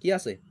 কি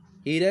আছে?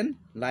 Hit and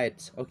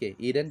lights. Okay,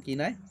 hit and কি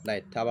নাই?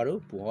 লাইট, তাপ আৰু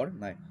পোহৰ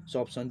নাই। চ'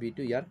 অপশ্যন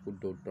বিটো ইয়াৰ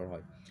শুদ্ধ উত্তৰ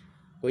হয়।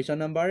 Question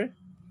number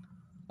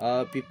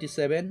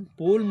 57.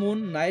 Full moon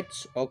nights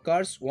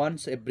occurs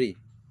once every.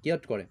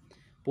 কিহত কৰে?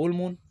 ফুল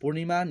মুন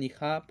পূৰ্ণিমা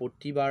নিশা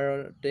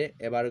প্ৰতিবাৰতে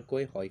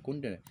এবাৰকৈ হয়।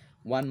 কোনটো?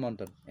 1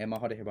 monthত,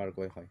 এমাহত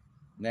এবাৰকৈ হয়।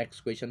 Next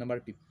question number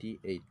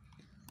 58.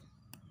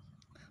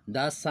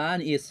 The sun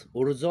is.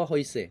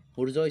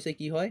 সূৰ্য হৈছে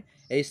কি হয়?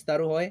 এ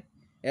ষ্টাৰো হয়,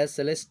 এ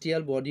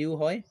চেলেষ্টিয়েল বডিও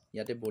হয়,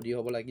 ইয়াতে বডি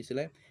হ'ব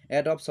লাগিছিলে,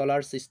 এট অফ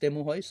ছলাৰ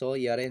ছিষ্টেমো হয়। চ'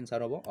 ইয়াৰে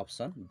এনচাৰ হ'ব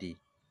option D.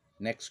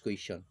 Next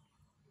question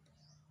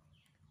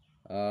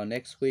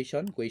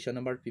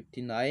number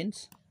 59.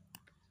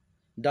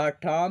 The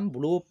term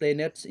blue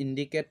planets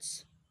indicates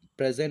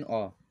present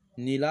অ।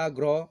 নীলা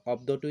গ্ৰহ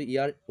শব্দটো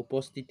ইয়াৰ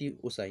উপস্থিতি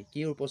উচাই। কি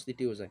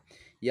উপস্থিতি উচাই?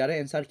 ইয়াৰে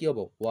এনচাৰ কি হ'ব?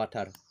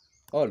 ৱাটাৰ।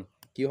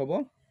 কি হ'ব?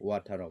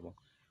 ৱাটাৰ হ'ব।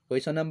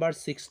 Question number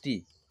 60.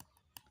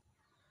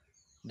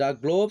 The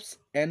gloves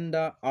and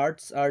the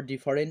আৰ্থছ R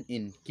different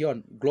in কিয়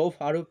গ্লোভ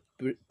আৰু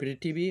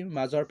পৃথিৱীৰ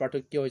মাজৰ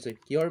পাৰ্থক্য হৈছে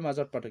কিহৰ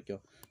মাজত পাৰ্থক্য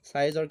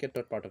চাইজৰ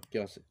ক্ষেত্ৰত পাৰ্থক্য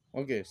আছে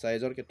অ'কে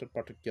চাইজৰ ক্ষেত্ৰত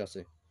পাৰ্থক্য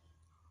আছে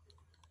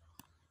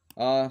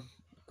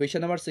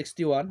question number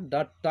 61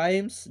 the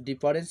times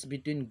difference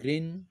between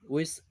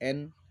Greenwich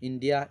and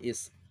India is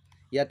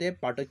ইয়াতে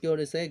পাৰ্থক্য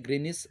হৈছে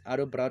গ্ৰীণিছ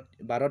আৰু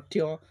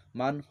ভাৰতীয়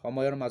মান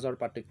সময়ৰ মাজৰ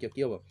পাৰ্থক্য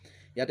কি হ'ব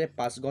ইয়াতে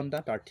 5 ঘণ্টা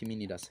 30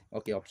 মিনিট আছে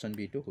অ'কে অপশ্যন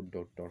বি টো শুদ্ধ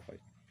উত্তৰ হয়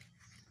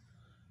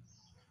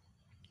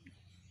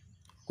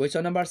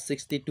কুৱেশ্যন নম্বৰ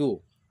 62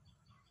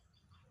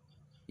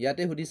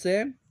 ইয়াতে সুধিছে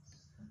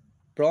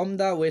from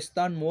the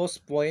western most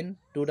point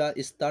to the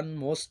eastern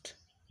most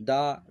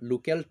the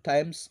local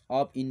times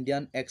of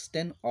Indian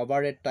extend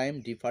over A time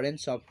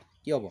difference of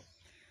কি হ'ব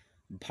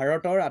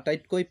ভাৰতৰ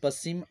আটাইতকৈ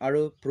পশ্চিম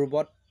আৰু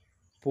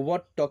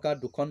পূবত থকা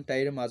দুখন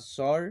ঠাইৰ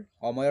মাজৰ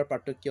সময়ৰ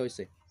পাৰ্থক্য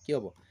হৈছে কি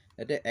হ'ব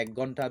ইয়াতে 1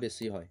 ঘণ্টা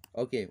বেছি হয়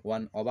okay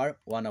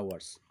 1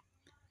 hours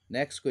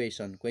next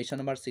question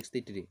number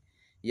 63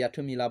 ইয়াতো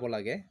মিলাব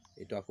লাগে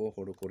এইটো আকৌ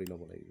সৰু কৰি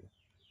ল'ব লাগিব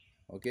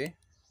অ'কে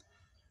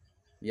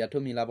ইয়াতো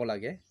মিলাব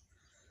লাগে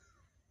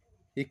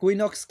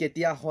ইকুইনক্স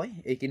কেতিয়া হয়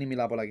এইখিনি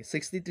মিলাব লাগে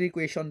 63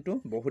 কুৱেশ্যনটো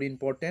বহুত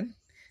ইম্পৰ্টেণ্ট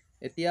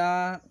এতিয়া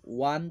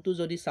 1 টো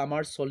যদি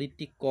সামাৰ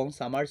সলিটিক কওঁ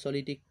সামাৰ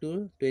সলিটিকটো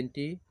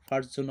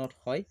 21 জুনত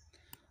হয়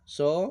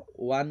সো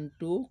 1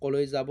 টো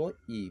কলৈ যাব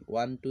ই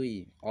 1 টো ই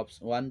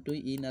 1 টো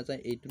ই না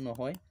যায় এইটো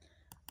নহয়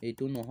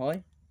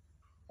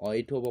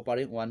এইটো হ'ব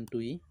পাৰে 1 টো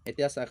ই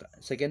এতিয়া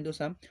সেকেন্ডটো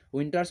চাম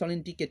উইন্টাৰ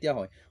সলিটিক কেতিয়া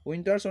হয়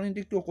উইন্টাৰ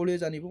সলিটিকটো কলৈ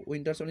জানিব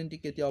উইন্টাৰ সলিটিক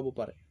কেতিয়া হ'ব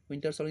পাৰে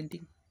উইন্টাৰ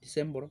সলিটিক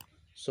ডিসেম্বৰ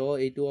সো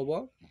এইটো হ'ব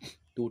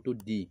 2 to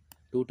D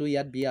 2 to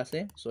ইয়াত B আছে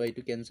সো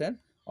এইটো ক্যান্সেল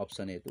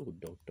অপশন এ টো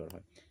শুদ্ধ উত্তৰ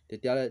হয়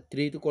তেতিয়া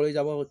 3 টো কলৈ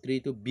যাব 3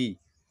 to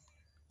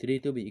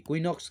B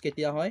ইকুইনক্স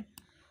কেতিয়া হয়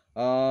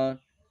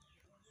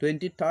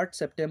 23rd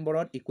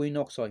সেপ্টেম্বৰত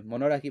ইকুইনক্স হয়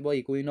মনত ৰাখিব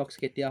ইকুইনক্স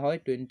কেতিয়া হয়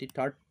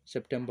 23rd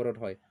সেপ্টেম্বৰত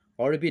হয়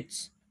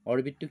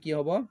অৰবিটটো কি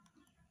হ'ব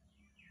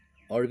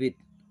অৰবিট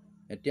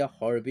এতিয়া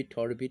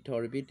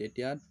অৰবিট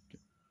এতিয়া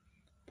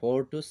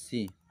 4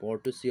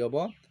 to C হ'ব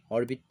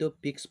অৰবিটটো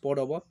পিক স্পট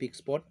হ'ব পিক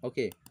স্পট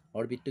ওকে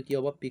অৰবিটটো কি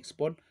হ'ব পিক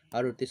স্পট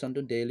আৰু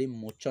ৰোটেশনটো ডেইলি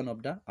মোশন অফ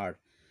দা আৰ্থ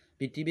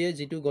পৃথিৱীয়ে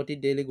যিটো গতিত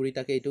ডেইলি ঘূৰি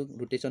থাকে এইটো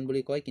ৰোটেশন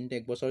বুলি কয় কিন্তু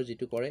এক বছৰ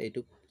যিটো কৰে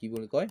এইটো কি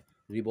বুলি কয়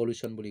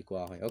ৰিভলিউশন বুলি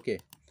কোৱা হয় okay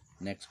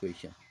next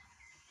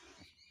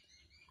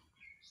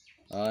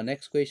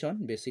question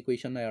basic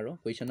question নাই আৰু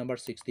question number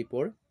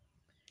 64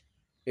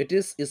 It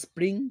is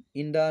spring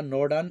in the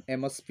northern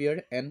hemisphere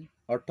and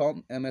autumn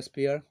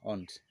hemisphere on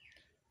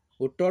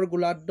উত্তৰ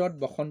গোলাৰ্ধত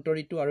বসন্ত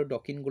ঋতু আৰু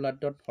দক্ষিণ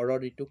গোলাৰ্ধত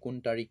শৰৎ ঋতু কোন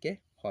তাৰিখে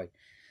হয়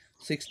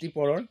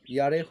 64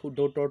 ইয়াৰে শুদ্ধ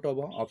উত্তৰটো হ'ব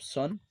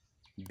অপশ্যন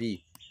বি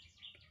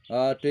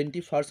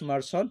 21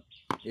 মাৰ্চত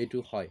এইটো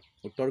হয়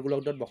উত্তৰ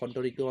গোলাৰ্ধত বসন্ত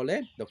ঋতু হ'লে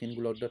দক্ষিণ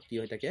গোলাৰ্ধত কি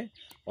হৈ থাকে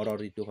শৰৎ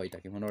ঋতু হৈ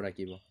থাকে মনত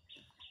ৰাখিব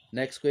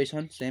নেক্সট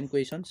কুৱেশ্যন সেম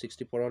কুৱেশ্যন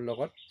 64 ৰ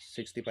লগত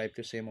 65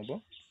 টো সেম হ'ব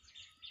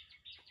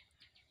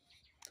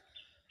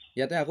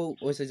ইয়াতে আকৌ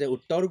কৈছে যে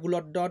উত্তৰ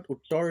গোলাৰ্ধত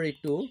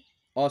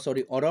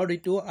শৰৎ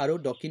ঋতু আৰু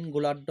দক্ষিণ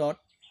গোলাৰ্ধত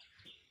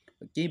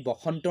কি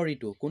বসন্ত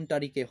ঋতু কোন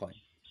তাৰিখে হয়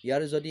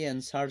ইয়াৰ যদি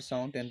এনসাৰ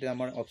চাওঁ তেন্তে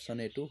আমাৰ অপশ্যন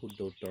এ টো শুদ্ধ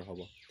উত্তৰ হ'ব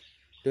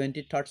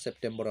 23rd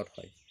সেপ্টেম্বৰত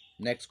হয়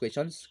next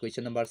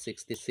question number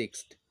 66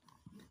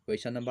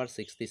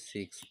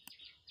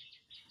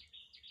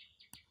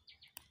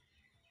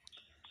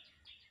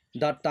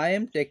 The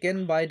time taken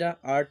by the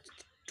earth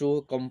to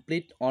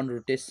complete on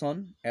rotation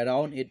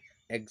around its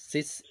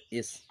axis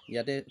is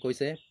ইয়াতে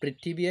কৈছে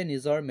পৃথিৱীয়ে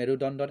নিজৰ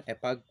মেৰুদণ্ডত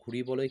এপাক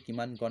ঘূৰিবলৈ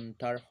কিমান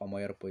ঘণ্টাৰ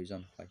সময়ৰ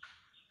প্ৰয়োজন হয়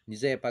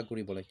নিজে এপাক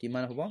ঘূৰিবলৈ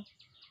কিমান হ'ব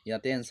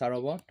ইয়াতে এনসাৰ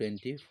হ'ব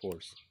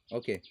 24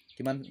 ওকে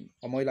কিমান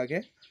সময় লাগে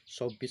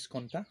 24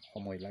 ঘণ্টা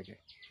সময় লাগে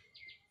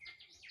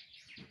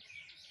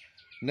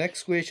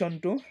নেক্সট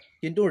কুৱেশ্যনটো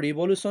কিন্তু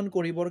ৰিভলিউশন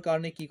কৰিবৰ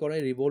কাৰণে কি কৰে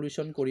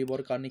ৰিভলিউশন কৰিবৰ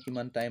কাৰণে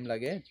কিমান টাইম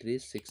লাগে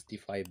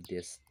 365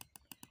 days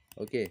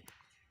okay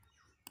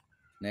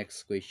next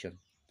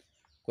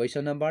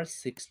question number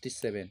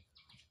 67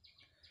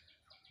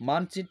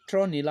 মানচিত্ৰ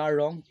নীলা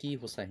ৰং কি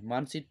বুজায়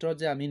মানচিত্ৰ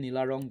যে আমি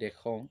নীলা ৰং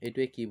দেখাও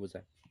এইটোৱে কি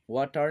বুজায়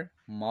water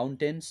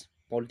mountains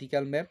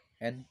political map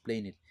and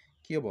planet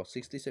কি হ'ব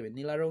 67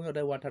 নীলা ৰং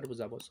এটা ওয়াটাৰ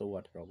বুজাব সো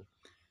ওয়াটাৰ হ'ব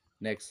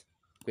next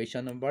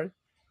question number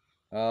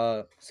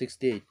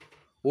 68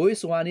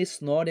 which one is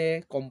not a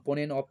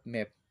component of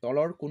map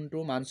তলৰ কোনটো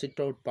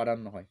মানচিত্ৰ উৎপাদন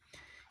নহয়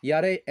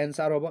ইয়াৰে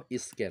এনসাৰ হ'ব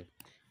স্কেল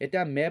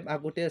এটা মেপ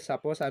আগতে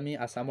সাপোজ আমি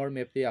আসামৰ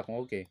মেপটো আঁকো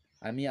ওকে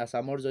আমি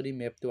আসামৰ যদি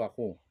মেপটো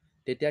আঁকো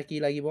তেতিয়া কি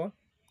লাগিব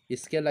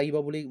স্কেল লাগিব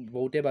বুলি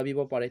বহুতে ভাবিব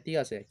পাৰে ঠিক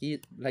আছে কি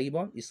লাগিব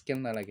স্কেল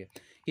নালাগে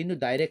কিন্তু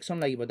ডাইৰেকশন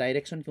লাগিব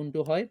ডাইৰেকশন কোনটো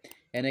হয়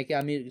এনেকে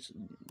আমি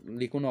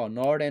লিখো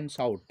north and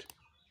south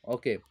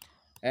okay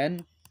and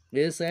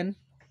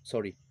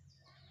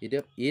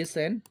east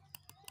and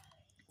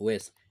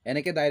waste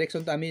এনেকে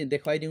ডাইৰেকশনটো আমি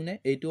দেখাই দিওঁ নে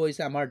এইটো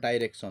হৈছে আমাৰ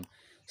ডাইৰেকশন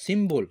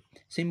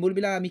সিম্বল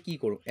বিলাক আমি কি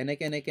কৰো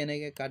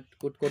এনেকে কাট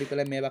কুট কৰি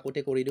পেলাই মেপ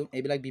আকোতে কৰি দিওঁ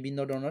এইবিলাক বিভিন্ন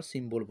ধৰণৰ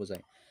সিম্বল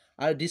বুজায়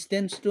আৰু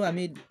ডিসটেন্সটো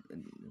আমি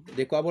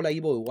দেখুৱাব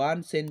লাগিব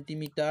 1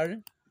 সেন্টিমিটাৰ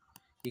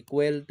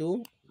ইকুৱেল টু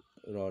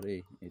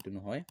এইটো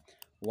নহয়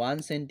 1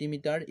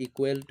 সেন্টিমিটাৰ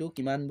ইকুৱেল টু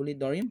কিমান বুলি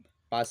ধৰিম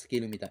 5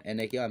 কিলোমিটাৰ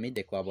এনেকৈ আমি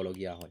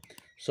দেখুৱাবলগীয়া হয়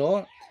সো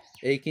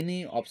এইখিনি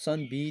অপশ্যন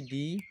বি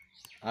ডি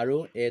আৰু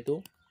এটো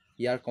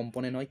ইয়াৰ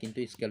কম্পোনেণ্ট হয় কিন্তু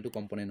স্কেলটো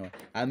কম্পোনেণ্ট নহয়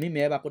আমি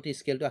মেপ আকতি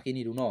স্কেলটো আঁকি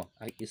নিদিওঁ ন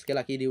স্কেল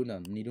আঁকি দিওঁ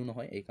নিদিওঁ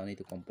নহয় এইকাৰণে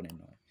এইটো কম্পোনেণ্ট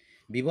নহয়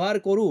ব্যৱহাৰ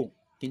কৰোঁ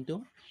কিন্তু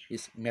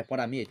মেপত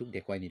আমি এইটোক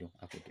দেখুৱাই নিদিওঁ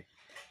আকতি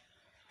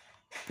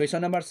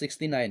Question number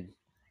 69.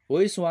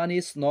 Which one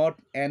is not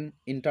an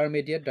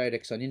intermediate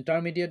direction?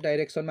 Intermediate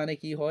direction মানে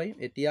কি হয়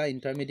এতিয়া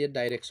intermediate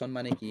direction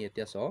মানে কি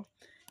এতিয়া চ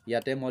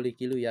ইয়াতে মই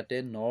লিখিলো ইয়াতে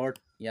north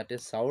ইয়াতে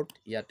south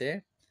ইয়াতে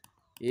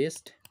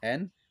east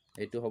and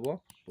এইটো হ'ব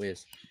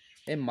west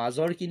এই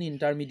মাজৰ কিনি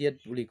intermediate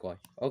বুলি কয়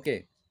ওকে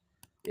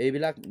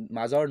এইবিলাক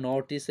মাজৰ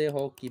নৰ্থ ইষ্টে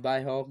হওক কিবাই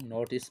হওক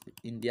নৰ্থ ইষ্ট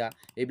ইণ্ডিয়া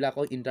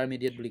এইবিলাকক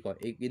ইণ্টাৰমিডিয়েট বুলি কয়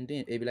কিন্তু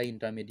এইবিলাক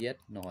ইণ্টাৰমিডিয়েট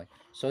নহয়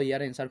সো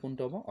ইয়াৰ এনসাৰ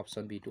কোনটো হ'ব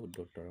অপশ্যন বি টো শুদ্ধ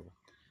উত্তৰ হ'ব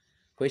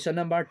Question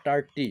number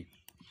 30.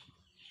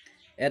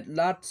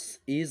 Atlas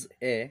is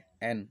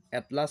an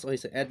Atlas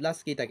hoise Atlas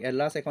ki tak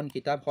Atlas ekon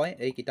kitab hoy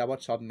ei kitabot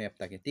sob map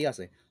থাকে ঠিক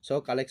আছে সো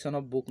কালেকশন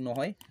অফ বুক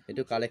নহয়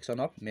এটো কালেকশন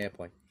অফ ম্যাপ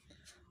হয়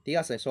ঠিক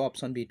আছে সো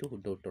অপশন বি টো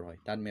শুদ্ধ উত্তৰ হয়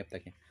তাত ম্যাপ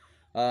থাকে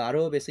আৰু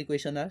বেসিক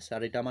কোৱেশ্চন আছে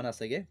চাৰিটা মান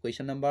আছেগে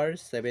question number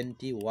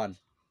 71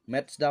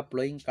 match the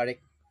following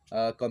correct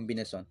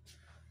combination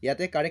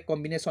ইয়াতে কাৰেক্ট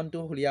কম্বিনেশনটো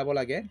উলিয়াব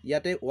লাগে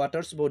ইয়াতে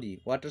ওয়াটাৰ্স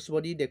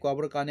বডি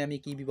দেখুৱাবৰ কাৰণে আমি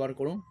কি ব্যৱহাৰ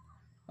কৰোঁ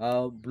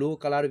ব্লু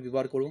কালাৰ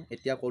ব্যৱহাৰ কৰোঁ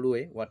এতিয়া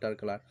ক'লোৱে ওয়াটাৰ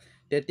কালাৰ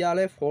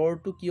তেতিয়ালে 4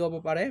 টো কি হ'ব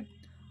পাৰে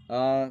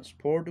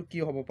 4 টো কি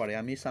হ'ব পাৰে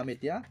আমি চাম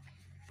এতিয়া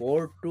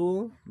 4 টো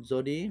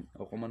যদি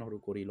অকমান হৰু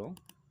কৰি লওঁ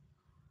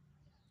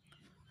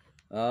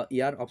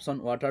ইয়াৰ অপশন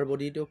ওয়াটাৰ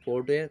বডি টো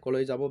 4 টোৱে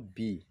কলৈ যাব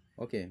বি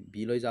ওকে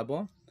বি লৈ যাব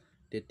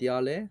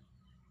তেতিয়ালে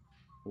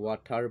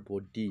water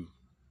body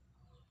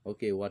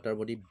okay water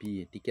body B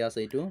ঠিকে আছে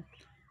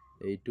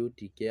এইটো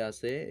ঠিকে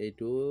আছে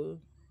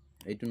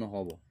এইটো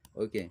নহব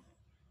ওকে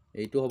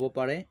এইটো হ'ব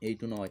পাৰে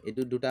এইটো নহয়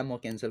এইটো দুটা মই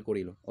কেনসেল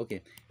কৰিলো ওকে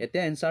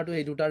এতিয়া এনসাৰটো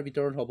এই দুটাৰ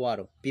ভিতৰত হ'ব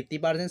আৰু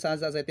 50%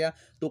 চান্স আছে এতিয়া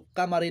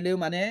টুক্কা মাৰিলেও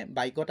মানে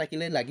বাইক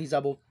থাকিলে লাগি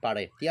যাব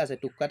পাৰে ঠিক আছে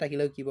টুক্কা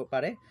থাকিলেও কি হ'ব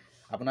পাৰে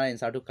আপোনাৰ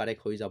এনসাৰটো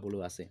কাৰেক্ট হৈ যাবলৈ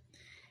আছে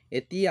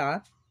এতিয়া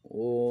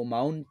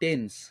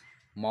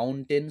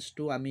মাউন্টেন্স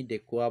টো আমি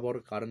দেখুৱাবৰ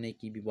কাৰণে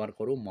কি ব্যৱহাৰ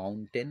কৰো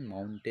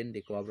মাউন্টেন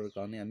দেখুৱাবৰ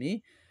কাৰণে আমি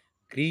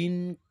গ্ৰীন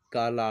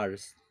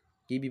কালাৰ্স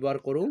কি ব্যৱহাৰ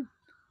কৰো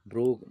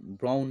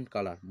ব্ৰাউন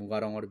কালাৰ মুগা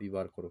ৰঙৰ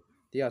ব্যৱহাৰ কৰো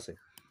ঠিক আছে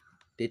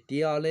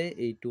তেতিয়ালে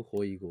এইটো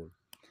হৈ গল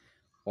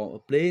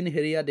প্লেন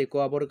এৰিয়া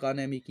দেখুৱাবৰ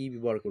কাৰণে আমি কি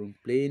ব্যৱহাৰ কৰো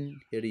প্লেন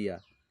এৰিয়া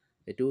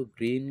এটো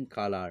গ্ৰীন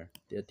কালাৰ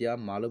তেতিয়া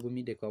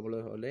মালভূমি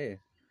দেখুৱাবলৈ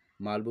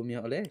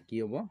হলে কি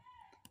হ'ব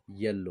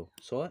yellow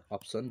so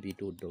option b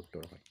to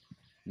উত্তৰ হয়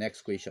next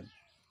question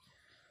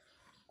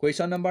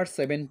number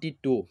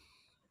 72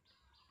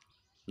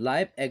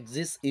 life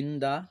exists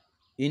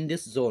in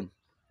this zone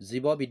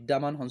জীৱ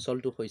বিদ্যমান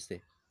অঞ্চলটো হৈছে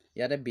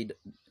ইয়াতে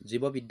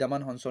জীৱ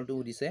বিদ্যমান অঞ্চলটো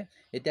উদিছে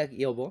এতিয়া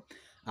কি হ'ব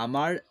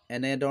আমাৰ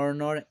এনে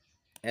ধৰণৰ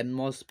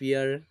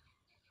এটমস্ফিয়াৰ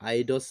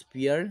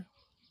আইডস্ফিয়াৰ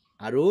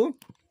আৰু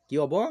কি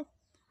হ'ব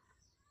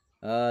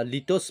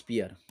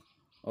লিথোস্ফিয়াৰ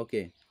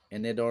ওকে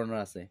এনে ধৰণৰ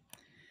আছে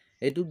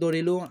এইটুক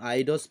ধৰিলো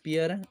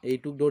আইডস্ফিয়াৰ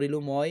এইটুক ধৰিলো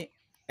মই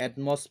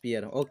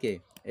এটমস্ফিয়াৰ ওকে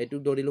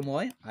এইটুক ধৰিলো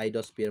মই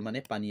আইডস্ফিয়াৰ মানে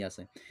পানী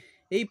আছে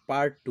এই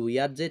পাৰ্ট 2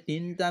 ইয়াত যে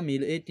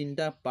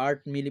তিনটা পাৰ্ট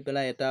মিলি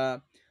পেলাই এটা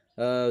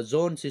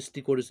জোন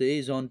সৃষ্টি কৰিছে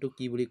এই জোনটো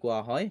কি বুলি কোৱা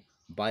হয়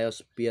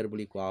বায়োস্ফিয়াৰ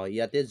বুলি কোৱা হয়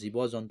ইয়াতে জীৱ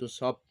জন্তু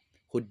সব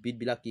উদ্ভিদ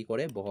বিলাক কি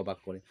কৰে বসবাস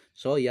কৰে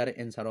সো ইয়াৰ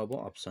এনসাৰ হ'ব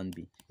অপশন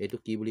বি এটো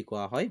কি বুলি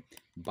কোৱা হয়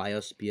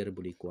বায়োস্ফিয়াৰ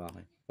বুলি কোৱা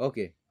হয়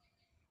okay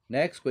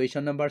next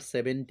question number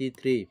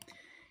 73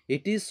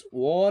 it is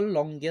world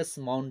longest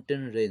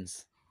mountain range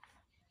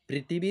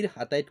পৃথিৱীৰ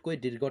আটাইতকৈ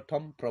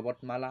দীৰ্ঘতম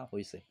পৰ্বতমালা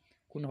হৈছে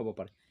কোন হ'ব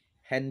পাৰে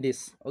হেন্ডিছ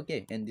ওকে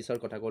হেন্ডিছৰ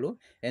কথা কলো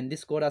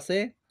হেন্ডিছ ক'ত আছে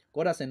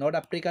নৰ্থ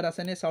আফ্ৰিকাত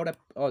আছে নে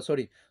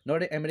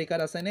নৰ্থ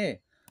আমেৰিকাত আছে নে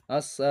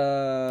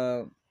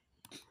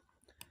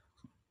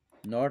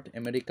নৰ্থ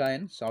আমেৰিকা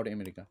এণ্ড সাউথ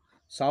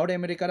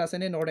আমেৰিকাত আছে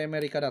নে নৰ্থ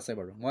আমেৰিকাত আছে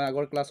বাৰু মই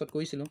আগৰ ক্লাছত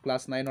কৈছিলো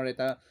ক্লাছ 9 ৰ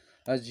এটা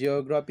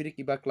জিওগ্ৰাফিৰ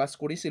কিবা ক্লাছ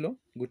কৰিছিলো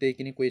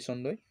গুটেইখিনি কোৱেশ্চন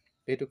লৈ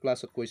এইটো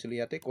ক্লাছত কৈছিলো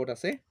ইয়াতে ক'ত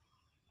আছে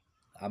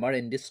আমাৰ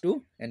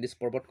এন্ডিছ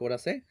পৰ্বত ক'ত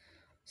আছে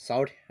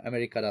সাউথ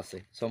আমেৰিকাত আছে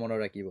সমনৰ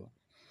ৰাখিব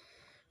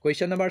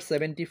question number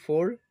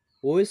 74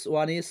 which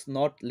one is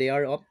not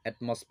layer of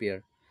atmosphere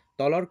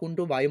তলৰ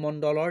কোনটো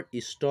বায়ুমণ্ডলৰ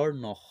স্তৰ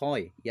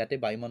নহয় ইয়াতে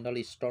বায়ুমণ্ডলৰ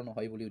স্তৰ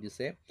নহয় বুলি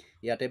দিছে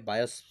ইয়াতে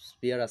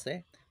বায়োস্ফিয়াৰ আছে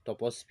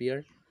টপোস্ফিয়াৰ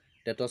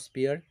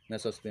টেট্ৰোস্ফিয়াৰ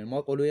মেসোস্ফিয়াৰ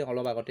মই কলোৱে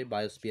অলপ আগতে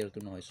বায়োস্ফিয়াৰটো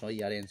নহয় সো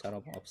ইয়াৰ এনসাৰ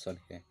হ'ব option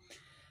A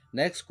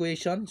next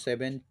question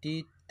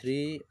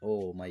 73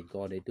 oh my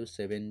god এইটো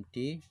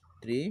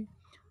 73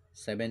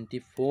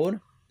 74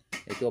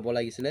 এইটো হ'ব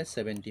লাগিছিলে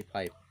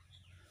 75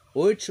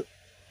 which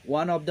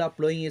one of the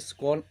following is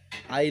called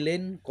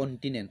island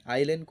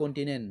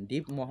continent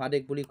দ্বীপ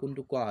মহাদেশ বুলি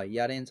কোনটো কোৱা হয়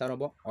ইয়াৰ এনসাৰ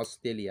হ'ব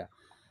অষ্ট্ৰেলিয়া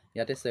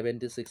ইয়াতে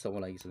 76 হ'ব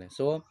লাগিছিলে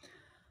সো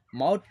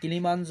মাউন্ট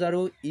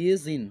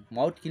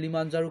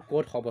কিলিমাঞ্জাৰো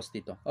ক'ত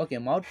অৱস্থিত ওকে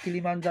মাউন্ট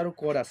কিলিমাঞ্জাৰো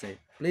ক'ত আছে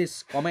প্লিজ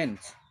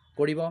কমেন্টস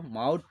কৰিব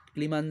মাউন্ট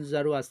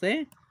কিলিমাঞ্জাৰো আছে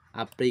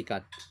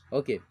আফ্ৰিকাত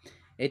ওকে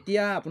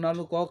এতিয়া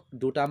আপোনালোকক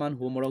দুটামান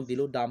হোমৱৰ্ক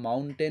দিলো দা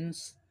mountains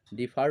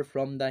ডিফাৰ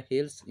from the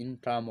hills in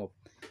term of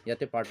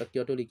ইয়াতে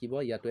পাৰ্থক্যটো লিখিব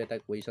ইয়াতো এটা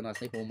কুৱেশ্যন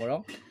আছে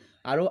হোমৱৰ্ক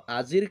আৰু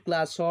আজিৰ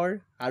ক্লাছৰ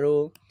আৰু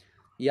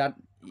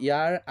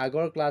ইয়াৰ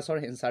আগৰ ক্লাছৰ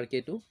এনচাৰ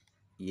কেটো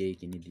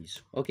এইখিনি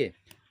দিছোঁ অ'কে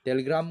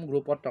টেলিগ্ৰাম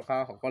গ্ৰুপত থকা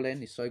সকলে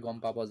নিশ্চয় গম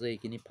পাব যে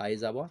এইখিনি পাই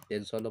যাব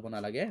টেনশ্যন ল'ব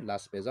নালাগে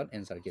লাষ্ট পেজত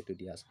এনচাৰ কেটো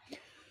দিয়া আছে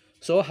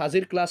সো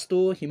আজিৰ ক্লাছটো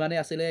সিমানে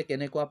আছিলে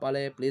কেনেকুৱা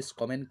পালে প্লিজ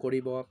কমেণ্ট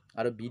কৰিব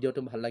আৰু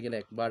ভিডিঅ'টো ভাল লাগিলে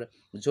একবাৰ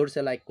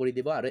জোৰছে লাইক কৰি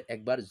দিব আৰু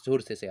একবাৰ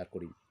জোৰছে শ্বেয়াৰ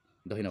কৰি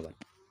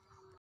ধন্যবাদ